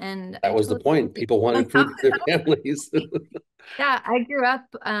central. And I That was the totally point. People like wanted how food for their families. yeah, I grew up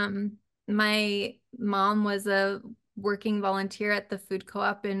my mom was a working volunteer at the food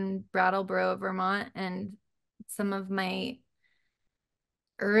co-op in Brattleboro, Vermont, and some of my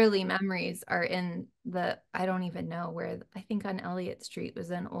early memories are in I don't even know where, I think on Elliott Street was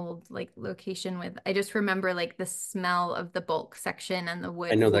an old like location with, I just remember like the smell of the bulk section and the I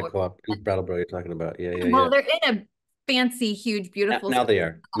wood know that floor. co-op in Brattleboro you're talking about. Yeah, yeah, yeah. Well, they're in a fancy, huge, beautiful Now space they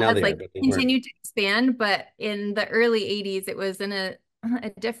are. that Now has they are, like but they weren't. continued to expand, but in the early 80s, it was in a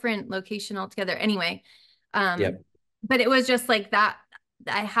different location altogether. Anyway, Yep. but it was just like that.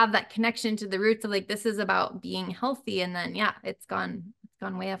 I have that connection to the roots of like this is about being healthy, and then yeah, it's gone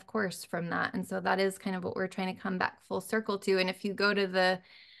way off course from that, and so that is kind of what we're trying to come back full circle to. And if you go to the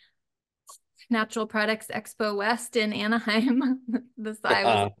Natural Products Expo West in Anaheim, I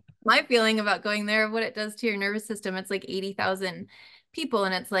was my feeling about going there, what it does to your nervous system. It's like 80,000 people,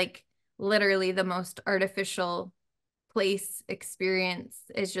 and it's like literally the most artificial place experience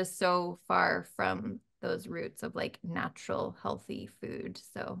is just so far from those roots of like natural, healthy food.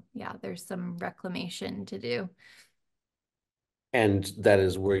 So yeah, there's some reclamation to do. And that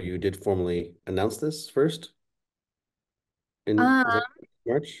is where you did formally announce this first Um, is that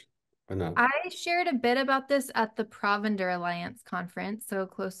March or no? I shared a bit about this at the Provender Alliance conference, so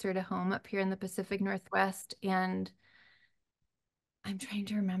closer to home up here in the Pacific Northwest. And I'm trying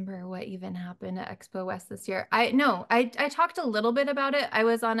to remember what even happened at Expo West this year. I talked a little bit about it. I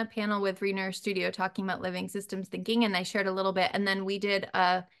was on a panel with Reneur Studio talking about living systems thinking, and I shared a little bit. And then we did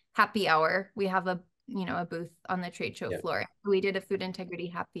a happy hour. We have a booth on the trade show Yeah. floor. We did a food integrity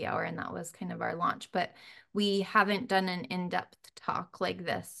happy hour, and that was kind of our launch. But we haven't done an in-depth talk like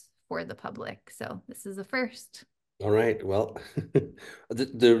this for the public. So this is a first. All right. Well,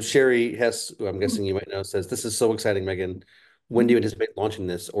 the Sherry Hess, who I'm guessing you might know, says, this is so exciting, Megan. When do you anticipate launching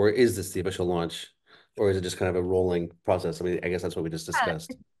this? Or is this the official launch? Or is it just kind of a rolling process? I mean, I guess that's what we just Yeah,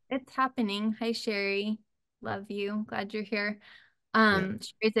 discussed. it's happening. Hi, Sherry. Love you. Glad you're here. Yeah.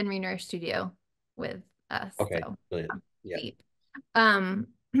 Sherry's in Reneur Studio with us. Okay. So Brilliant. Yeah. deep. Um,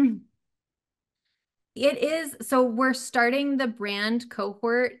 It is. So we're starting the brand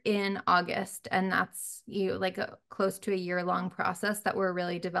cohort in August, and that's like a close to a year-long process that we're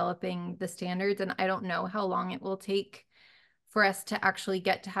really developing the standards. And I don't know how long it will take for us to actually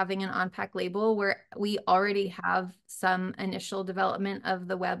get to having an on-pack label, where we already have some initial development of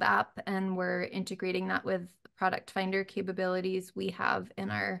the web app, and we're integrating that with product finder capabilities we have in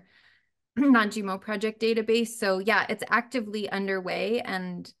our non-GMO project database. So yeah, it's actively underway,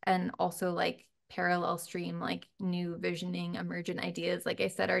 and also like parallel stream, like new visioning, emergent ideas. Like I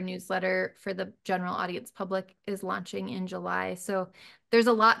said, our newsletter for the general audience public is launching in July. So there's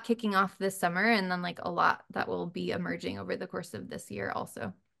a lot kicking off this summer, and then like a lot that will be emerging over the course of this year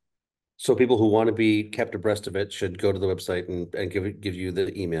also. So people who want to be kept abreast of it should go to the website and give you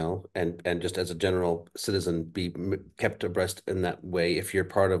the email, and just as a general citizen be kept abreast in that way. If you're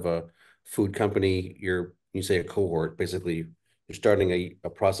part of a food company, you say a cohort, basically you're starting a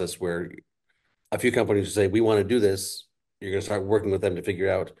process where a few companies say, we want to do this. You're going to start working with them to figure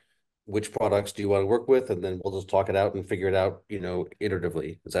out which products do you want to work with, and then we'll just talk it out and figure it out,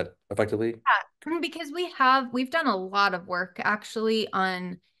 iteratively. Is that effectively? Yeah, because we've done a lot of work actually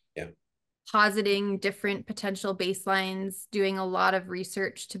on Yeah. positing different potential baselines, doing a lot of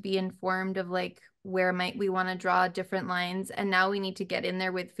research to be informed of like where might we want to draw different lines. And now we need to get in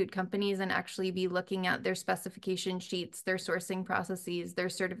there with food companies and actually be looking at their specification sheets, their sourcing processes, their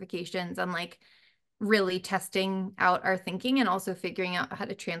certifications, and like really testing out our thinking, and also figuring out how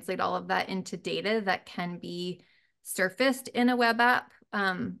to translate all of that into data that can be surfaced in a web app.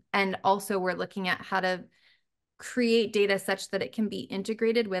 And also we're looking at how to create data such that it can be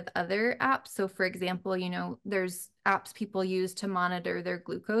integrated with other apps. So for example, there's apps people use to monitor their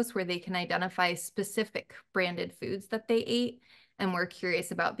glucose where they can identify specific branded foods that they ate. And we're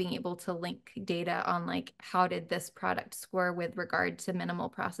curious about being able to link data on like, how did this product score with regard to minimal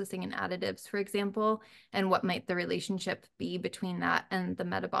processing and additives, for example, and what might the relationship be between that and the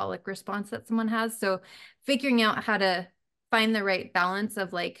metabolic response that someone has. So figuring out how to find the right balance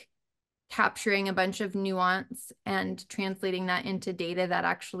of like capturing a bunch of nuance and translating that into data that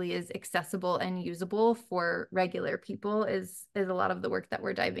actually is accessible and usable for regular people is a lot of the work that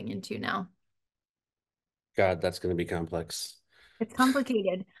we're diving into now. God, that's going to be complex. It's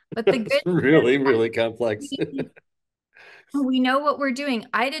complicated, but the It's good really, really complex. news, we know what we're doing.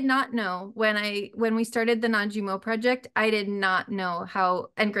 I did not know when we started the non-GMO project, I did not know how,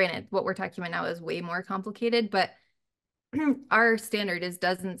 and granted, what we're talking about now is way more complicated, but our standard is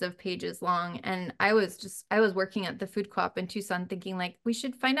dozens of pages long. And I was working at the food co-op in Tucson thinking like, we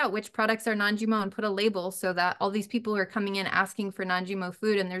should find out which products are non-GMO and put a label so that all these people who are coming in asking for non-GMO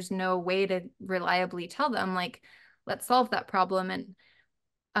food and there's no way to reliably tell them, like, let's solve that problem. And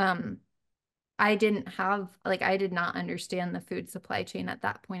um, I did not understand the food supply chain at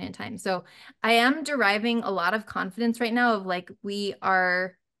that point in time. So I am deriving a lot of confidence right now of like, we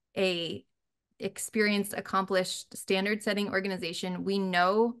are a experienced, accomplished, standard setting organization. We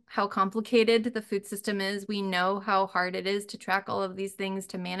know how complicated the food system is. We know how hard it is to track all of these things,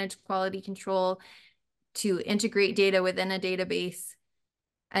 to manage quality control, to integrate data within a database,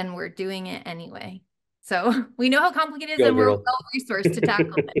 and we're doing it anyway. So we know how complicated it is, Go, and we're girl. well-resourced to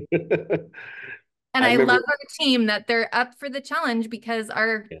tackle it. And I I remember. love our team that they're up for the challenge, because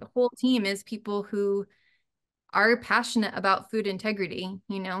our Yeah. whole team is people who are passionate about food integrity.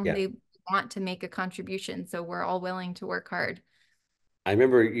 Yeah. They want to make a contribution. So we're all willing to work hard. I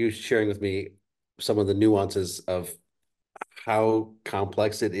remember you sharing with me some of the nuances of how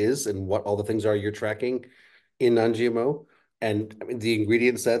complex it is and what all the things are you're tracking in non-GMO. And I mean the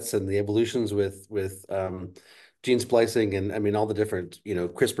ingredient sets and the evolutions with gene splicing, and I mean all the different,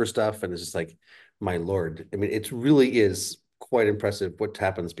 CRISPR stuff. And it's just like, my Lord. I mean, it really is quite impressive what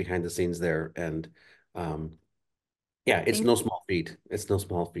happens behind the scenes there. And um, yeah, it's Thank no small feat. It's no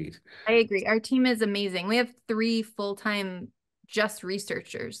small feat. I agree. Our team is amazing. We have 3 full-time just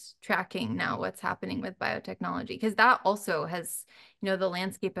researchers tracking now what's happening with biotechnology, because that also has, the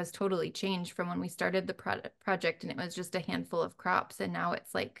landscape has totally changed from when we started the project and it was just a handful of crops. And now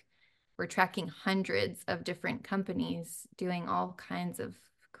it's like we're tracking hundreds of different companies doing all kinds of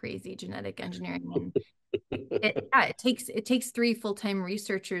crazy genetic engineering. And it takes 3 full-time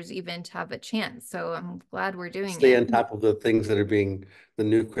researchers even to have a chance. So I'm glad we're doing Stay it. on top of the things that are being the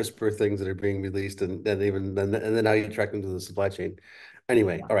new CRISPR things that are being released, and then how you track them to the supply chain.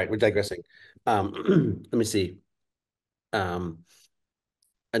 Anyway, all right, we're digressing. Let me see. Um,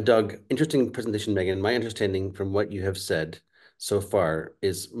 and Doug, interesting presentation, Megan. My understanding from what you have said so far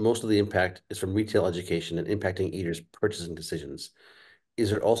is most of the impact is from retail education and impacting eaters' purchasing decisions. Is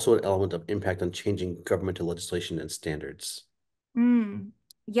there also an element of impact on changing governmental legislation and standards? Mm.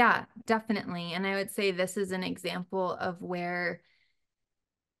 Yeah, definitely. And I would say this is an example of where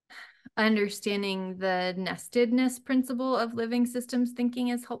understanding the nestedness principle of living systems thinking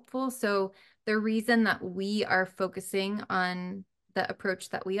is helpful. So the reason that we are focusing on the approach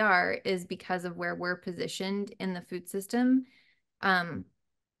that we are is because of where we're positioned in the food system. Um,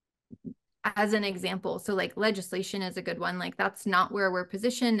 as an example, so like legislation is a good one. Like that's not where we're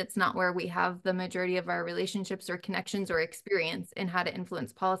positioned. It's not where we have the majority of our relationships or connections or experience in how to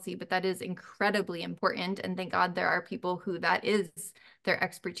influence policy, but that is incredibly important. And thank God there are people who that is their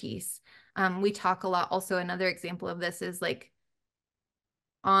expertise. We talk a lot. Also, another example of this is like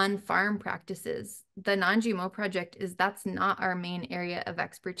on farm practices. The non-GMO project is that's not our main area of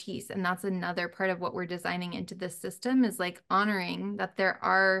expertise. And that's another part of what we're designing into this system is like honoring that there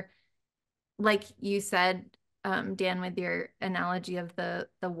are, like you said, Dan, with your analogy of the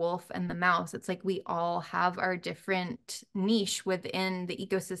wolf and the mouse, it's like we all have our different niche within the Yeah.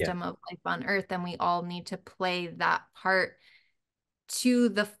 ecosystem of life on Earth, and we all need to play that part to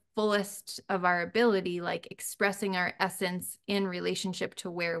the fullest of our ability, like expressing our essence in relationship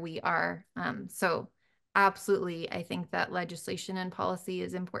to where we are. So absolutely, I think that legislation and policy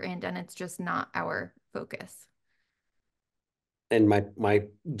is important, and it's just not our focus. And my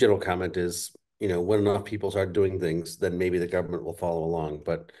general comment is, when enough people start doing things, then maybe the government will follow along.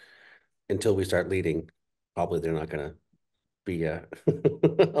 But until we start leading, probably they're not going to be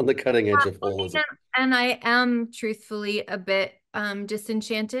on the cutting edge of holism. And I am truthfully a bit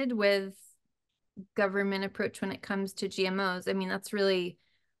disenchanted with government approach when it comes to GMOs. I mean, that's really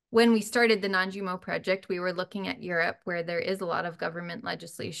when we started the non-GMO project, we were looking at Europe where there is a lot of government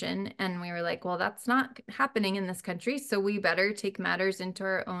legislation. And we were like, well, that's not happening in this country. So we better take matters into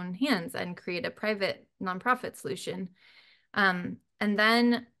our own hands and create a private nonprofit solution. And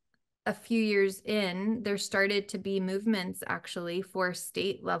then a few years in, there started to be movements actually for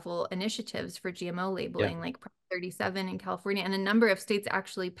state level initiatives for GMO Yeah. labeling, like Prop 37 in California. And a number of states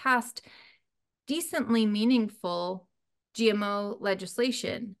actually passed decently meaningful GMO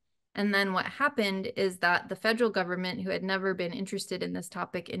legislation. And then what happened is that the federal government, who had never been interested in this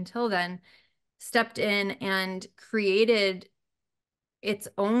topic until then, stepped in and created its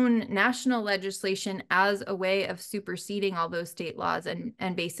own national legislation as a way of superseding all those state laws and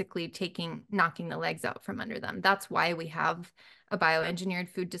basically knocking the legs out from under them. That's why we have a Bioengineered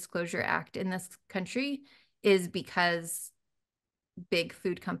Food Disclosure Act in this country, is because big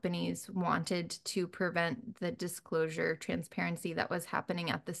food companies wanted to prevent the disclosure transparency that was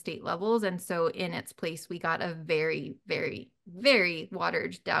happening at the state levels. And so in its place, we got a very, very, very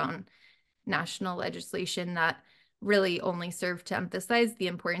watered down national legislation that really only served to emphasize the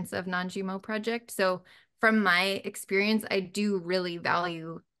importance of non-GMO project. So from my experience, I do really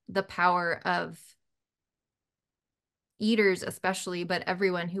value the power of eaters especially, but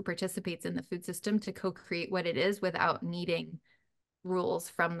everyone who participates in the food system to co-create what it is without needing rules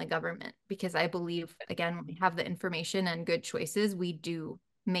from the government. Because I believe, again, when we have the information and good choices, we do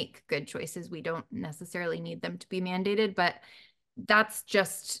make good choices. We don't necessarily need them to be mandated, but that's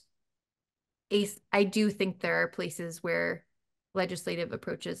just I do think there are places where legislative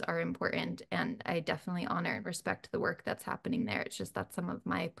approaches are important, and I definitely honor and respect the work that's happening there. It's just that's some of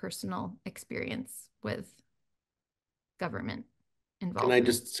my personal experience with government Can I involvement.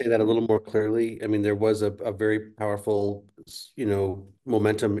 just say that a little more clearly? I mean, there was a very powerful,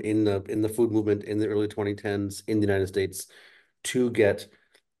 momentum in the food movement in the early 2010s in the United States to get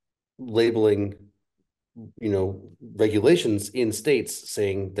labeling, regulations in states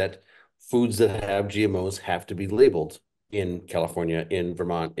saying that foods that have GMOs have to be labeled in California, in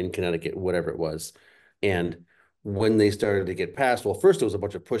Vermont, in Connecticut, whatever it was. And when they started to get passed, well, first there was a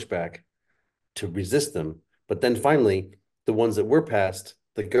bunch of pushback to resist them. But then finally, the ones that were passed,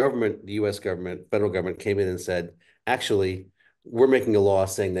 the government, the US government, federal government came in and said, actually, we're making a law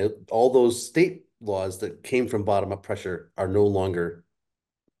saying that all those state laws that came from bottom up pressure are no longer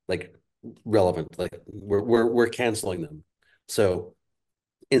like relevant. Like we're canceling them. So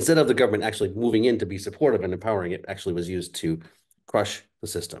instead of the government actually moving in to be supportive and empowering, it actually was used to crush the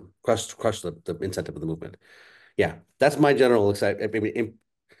system, crush the incentive of the movement. Yeah, that's my general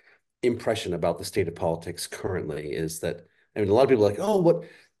impression about the state of politics currently is that, I mean, a lot of people are like, oh, what,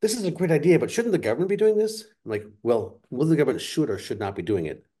 this is a great idea, but shouldn't the government be doing this? I'm like, well, whether the government should or should not be doing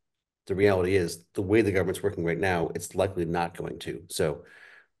it, the reality is the way the government's working right now, it's likely not going to. So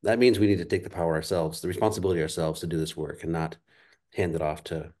that means we need to take the power ourselves, the responsibility ourselves to do this work and not hand it off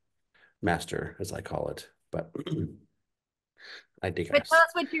to master, as I call it. But I But tell digress. us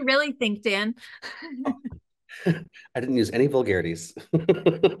what you really think, Dan. I didn't use any vulgarities. I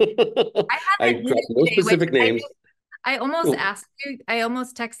I haven't either dropped no today, which specific names. Well, I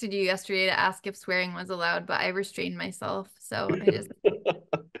almost texted you yesterday to ask if swearing was allowed, but I restrained myself. So I just, I'm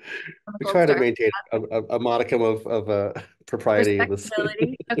a we gold try to star. maintain a modicum of propriety in this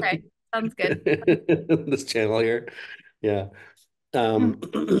Respectability. Okay. Sounds good. this channel here. Yeah. Um,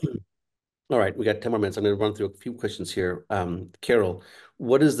 all right, we got 10 more minutes. I'm going to run through a few questions here. Carol,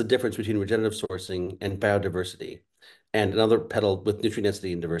 what is the difference between regenerative sourcing and biodiversity? And another petal with nutrient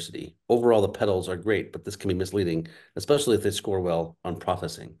density and diversity. Overall, the petals are great, but this can be misleading, especially if they score well on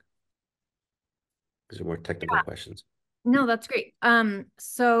processing. These are more technical questions. No, that's great.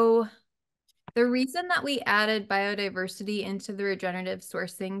 So the reason that we added biodiversity into the regenerative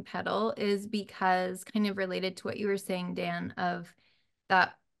sourcing petal is because kind of related to what you were saying, Dan, of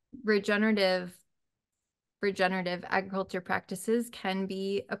that regenerative regenerative agriculture practices can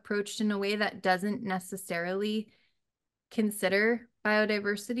be approached in a way that doesn't necessarily consider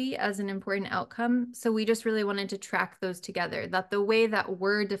biodiversity as an important outcome. So we just really wanted to track those together, that the way that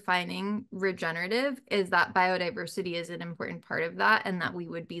we're defining regenerative is that biodiversity is an important part of that, and that we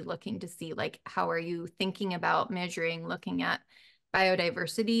would be looking to see, like, how are you thinking about measuring, looking at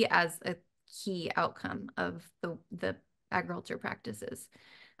biodiversity as a key outcome of the agriculture practices.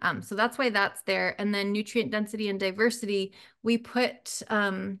 So that's why that's there. And then nutrient density and diversity, we put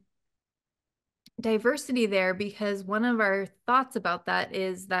diversity there because one of our thoughts about that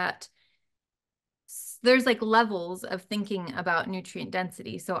is that there's like levels of thinking about nutrient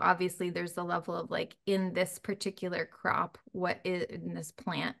density. So obviously there's the level of like in this particular crop, what is in this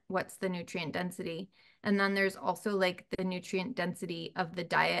plant, what's the nutrient density? And then there's also like the nutrient density of the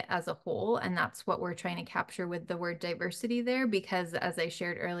diet as a whole. And that's what we're trying to capture with the word diversity there, because as I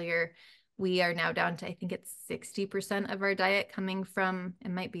shared earlier, we are now down to, I think it's 60% of our diet coming from, it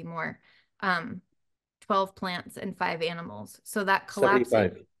might be more, 12 plants and 5 animals. So that collapsing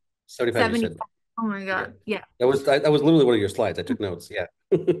 75. 75, you 70. said. Oh my Yeah. God. Yeah. That was literally one of your slides. I took notes. Yeah.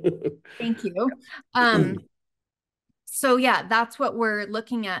 Thank you. Um, so yeah, that's what we're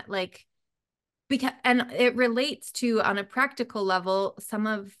looking at, like, because, and it relates to, on a practical level, some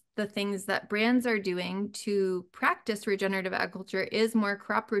of the things that brands are doing to practice regenerative agriculture is more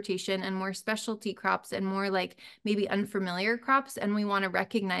crop rotation and more specialty crops and more like maybe unfamiliar crops. And we want to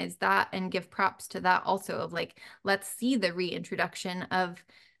recognize that and give props to that also, of like, let's see the reintroduction of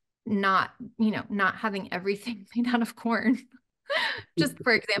not, not having everything made out of corn. Just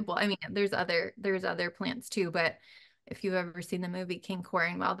for example, I mean, there's other plants too, but if you've ever seen the movie King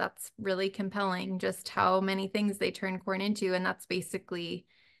Corn, well, that's really compelling just how many things they turn corn into. And that's basically,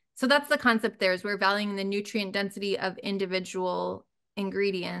 so that's the concept there, is we're valuing the nutrient density of individual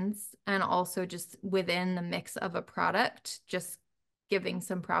ingredients and also just within the mix of a product, just giving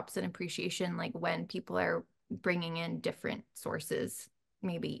some props and appreciation, like when people are bringing in different sources,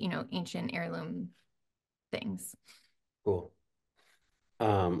 maybe, ancient heirloom things. Cool.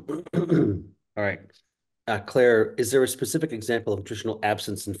 All right. Claire, is there a specific example of nutritional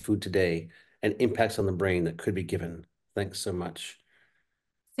absence in food today and impacts on the brain that could be given? Thanks so much.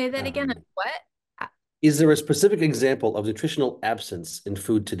 Say that again. Um, What? is there a specific example of nutritional absence in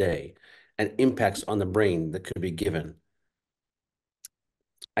food today and impacts on the brain that could be given?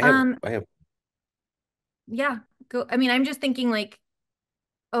 Um, I have yeah, go. I mean, I'm just thinking like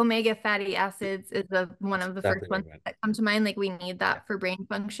omega fatty acids is one That's of the first exactly what ones I meant. that come to mind. Like we need Yeah. that for brain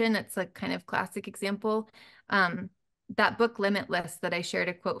function. It's a kind of classic example. Um, that book Limitless that I shared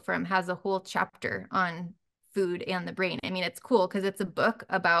a quote from has a whole chapter on food and the brain. I mean, it's cool because it's a book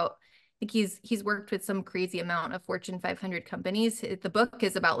about, I think he's worked with some crazy amount of Fortune 500 companies. The book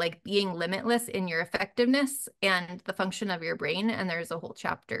is about like being limitless in your effectiveness and the function of your brain. And there's a whole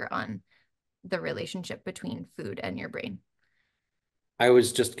chapter on the relationship between food and your brain. I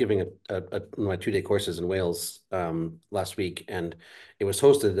was just giving my 2-day courses in Wales last week, and it was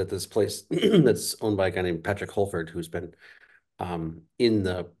hosted at this place that's owned by a guy named Patrick Holford, who's been in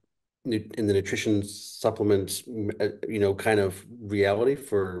the nutrition supplements, kind of reality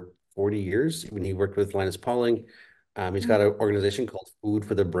for 40 years. When he worked with Linus Pauling, he's got an organization called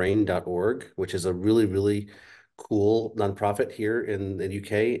foodforthebrain.org, which is a really, really cool nonprofit here in the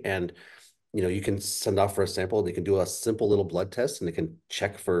UK. And you can send off for a sample. They can do a simple little blood test, and they can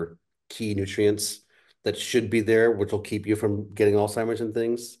check for key nutrients that should be there, which will keep you from getting Alzheimer's and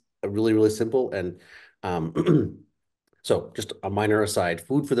things. Really, really simple. And so just a minor aside,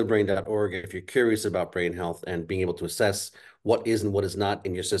 foodforthebrain.org, if you're curious about brain health and being able to assess what is and what is not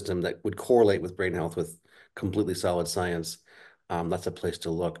in your system that would correlate with brain health with completely solid science, that's a place to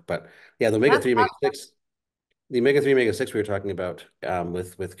look. But yeah, the That's omega-3, omega-6, the omega-3, omega-6 we were talking about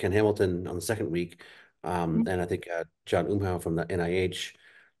with Ken Hamilton on the second week, awesome. and I think John Umhau from the NIH,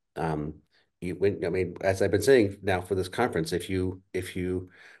 um, I mean, as I've been saying now for this conference, if you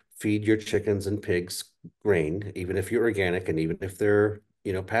feed your chickens and pigs grain, even if you're organic and even if they're,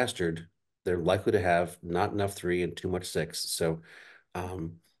 pastured, they're likely to have not enough three and too much six. So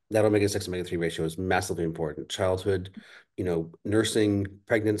um, that omega-6 omega-3 ratio is massively important. Childhood, nursing,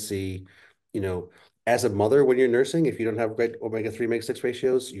 pregnancy, you know, as a mother, when you're nursing, if you don't have great omega-3, omega-6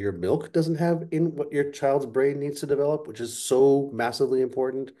 ratios, your milk doesn't have in what your child's brain needs to develop, which is so massively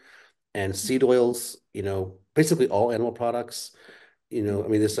important. And seed oils, basically all animal products, I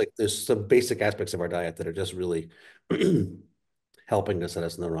mean, there's some basic aspects of our diet that are just really helping to set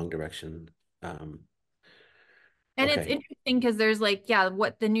us in the wrong direction. Um, And it's okay. interesting because there's like, yeah,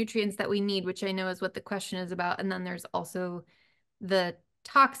 what the nutrients that we need, which I know is what the question is about. And then there's also the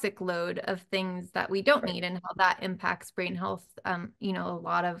toxic load of things that we don't Right. need and how that impacts brain health. A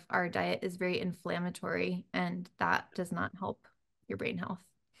lot of our diet is very inflammatory, and that does not help your brain health.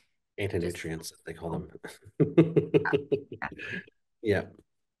 Just Anti-nutrients, as they call oh, them. exactly. Yeah.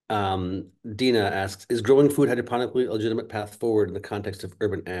 Dina asks, is growing food hydroponically a legitimate path forward in the context of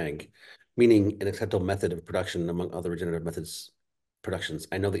urban ag, meaning an acceptable method of production among other regenerative methods productions?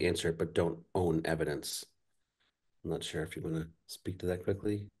 I know the answer, but don't own evidence. I'm not sure if you want to speak to that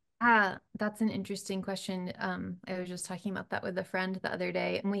quickly. That's an interesting question. I was just talking about that with a friend the other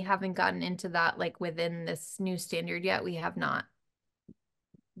day, and we haven't gotten into that like within this new standard yet. We have not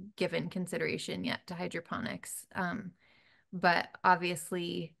given consideration yet to hydroponics. But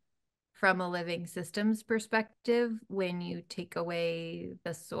obviously, from a living systems perspective, when you take away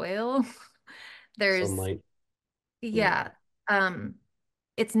the soil, there's, Sunlight. Yeah. yeah, um,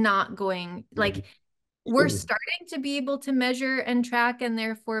 it's not going like we're starting to be able to measure and track and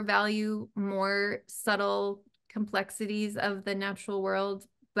therefore value more subtle complexities of the natural world,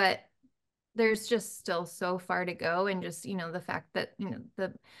 but there's just still so far to go. And just, the fact that,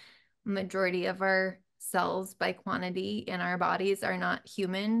 the majority of our cells by quantity in our bodies are not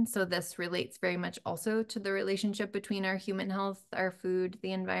human. So this relates very much also to the relationship between our human health, our food,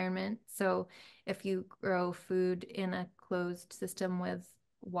 the environment. So if you grow food in a closed system with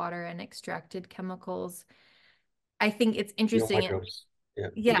water and extracted chemicals, I think it's No interesting. microbes. Yeah.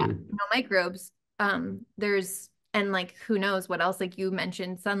 Yeah, no microbes. There's and like who knows what else? Like you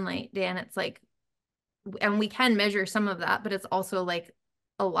mentioned sunlight, Dan. It's like, and we can measure some of that, but it's also like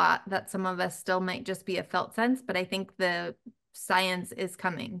a lot that some of us still might just be a felt sense. But I think the science is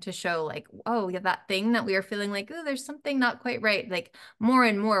coming to show like, oh, yeah, that thing that we are feeling like, oh, there's something not quite right. Like more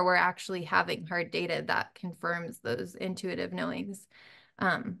and more, we're actually having hard data that confirms those intuitive knowings.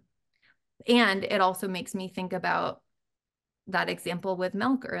 Um, and it also makes me think about that example with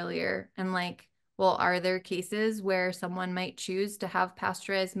milk earlier and like, well, are there cases where someone might choose to have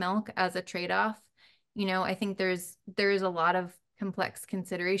pasteurized milk as a trade-off? I think there's a lot of complex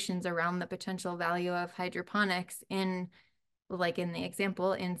considerations around the potential value of hydroponics in, like in the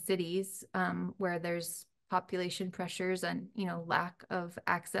example, in cities where there's population pressures and lack of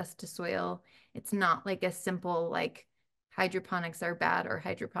access to soil. It's not like a simple like hydroponics are bad or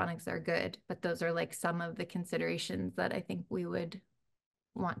hydroponics are good, but those are like some of the considerations that I think we would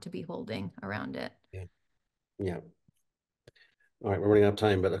want to be holding around it. Yeah. Yeah. All right, we're running out of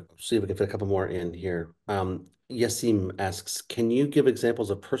time, but see if we can fit a couple more in here. Yasim asks, can you give examples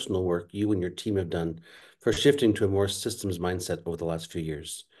of personal work you and your team have done for shifting to a more systems mindset over the last few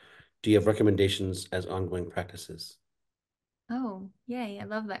years? Do you have recommendations as ongoing practices? Oh, yay. I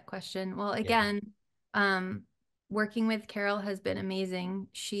love that question. Well, Yeah. again, um, working with Carol has been amazing.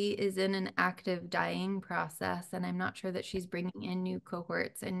 She is in an active dying process, and I'm not sure that she's bringing in new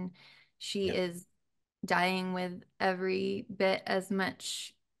cohorts, and she Yeah. is dying with every bit as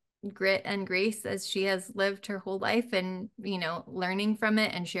much grit and grace as she has lived her whole life, and learning from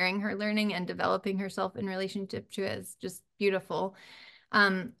it and sharing her learning and developing herself in relationship to it is just beautiful.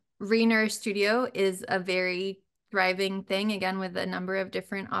 Renour Studio is a very thriving thing, again, with a number of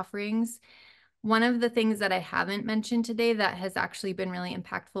different offerings. One of the things that I haven't mentioned today that has actually been really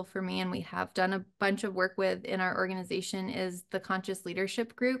impactful for me, and we have done a bunch of work with in our organization, is the Conscious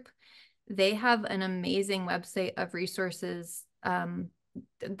Leadership Group. They have an amazing website of resources.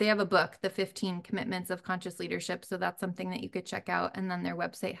 They have a book, The 15 Commitments of Conscious Leadership. So that's something that you could check out. And then their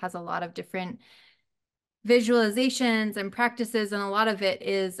website has a lot of different visualizations and practices. And a lot of it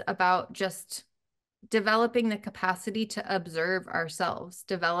is about just developing the capacity to observe ourselves,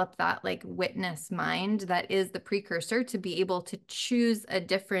 develop that like witness mind that is the precursor to be able to choose a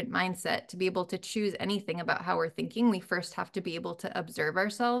different mindset, to be able to choose anything about how we're thinking. We first have to be able to observe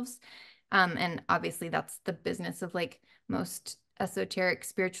ourselves. And obviously that's the business of like most esoteric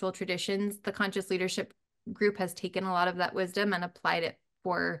spiritual traditions. The conscious leadership group has taken a lot of that wisdom and applied it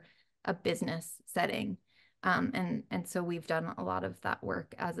for a business setting. And so we've done a lot of that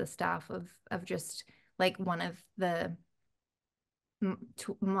work as a staff of just like one of the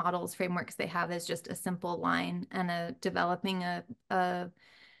models frameworks they have is just a simple line and developing a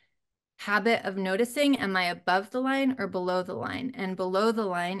habit of noticing, am I above the line or below the line? And below the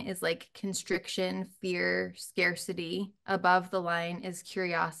line is like constriction, fear, scarcity. Above the line is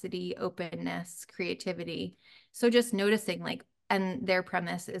curiosity, openness, creativity. So just noticing, like, and their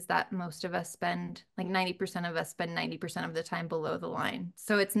premise is that most of us spend like 90% of us spend 90% of the time below the line.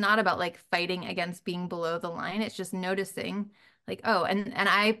 So it's not about like fighting against being below the line. It's just noticing like, oh, and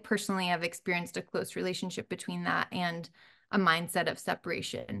I personally have experienced a close relationship between that and a mindset of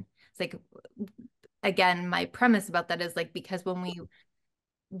separation. It's like, again, my premise about that is like, because when we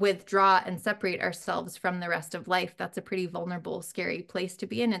withdraw and separate ourselves from the rest of life, that's a pretty vulnerable, scary place to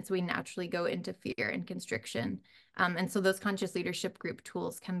be in. And so we naturally go into fear and constriction. And so those conscious leadership group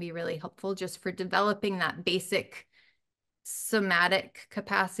tools can be really helpful just for developing that basic somatic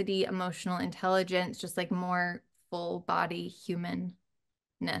capacity, emotional intelligence, just like more full body humanness.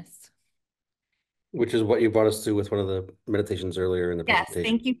 Which is what you brought us to with one of the meditations earlier in the Yes, presentation.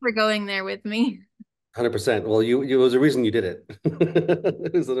 thank you for going there with me. 100%. Well, you was a reason you did it.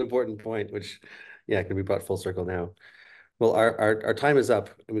 It was an important point, which, yeah, can be brought full circle now. Well, our time is up,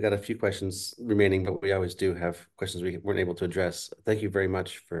 and we got a few questions remaining, but we always do have questions we weren't able to address. Thank you very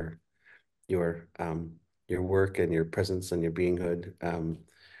much for your work and your presence and your beinghood.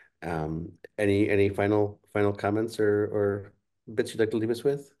 Any final comments or bits you'd like to leave us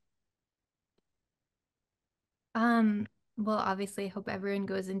with? Um, well, obviously, I hope everyone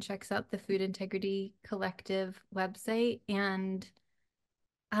goes and checks out the Food Integrity Collective website and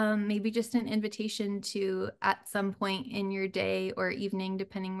maybe just an invitation to, at some point in your day or evening,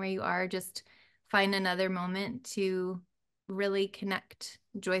 depending where you are, just find another moment to really connect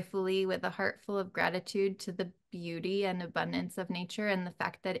joyfully with a heart full of gratitude to the beauty and abundance of nature and the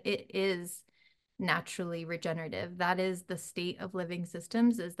fact that it is naturally regenerative. That is the state of living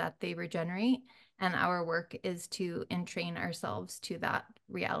systems, is that they regenerate. And our work is to entrain ourselves to that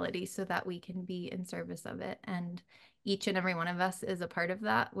reality so that we can be in service of it. And each and every one of us is a part of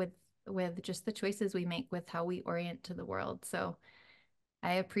that with just the choices we make with how we orient to the world. So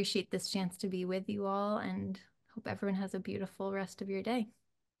I appreciate this chance to be with you all and hope everyone has a beautiful rest of your day.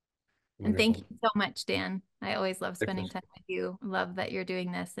 And thank Wonderful. you so much, Dan. I always love My spending pleasure. time with you. Love that you're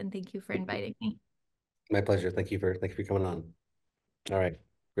doing this, and thank you for inviting me. My pleasure. Thank you for coming on. All right.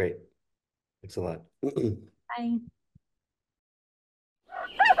 Great. Thanks a lot. Bye.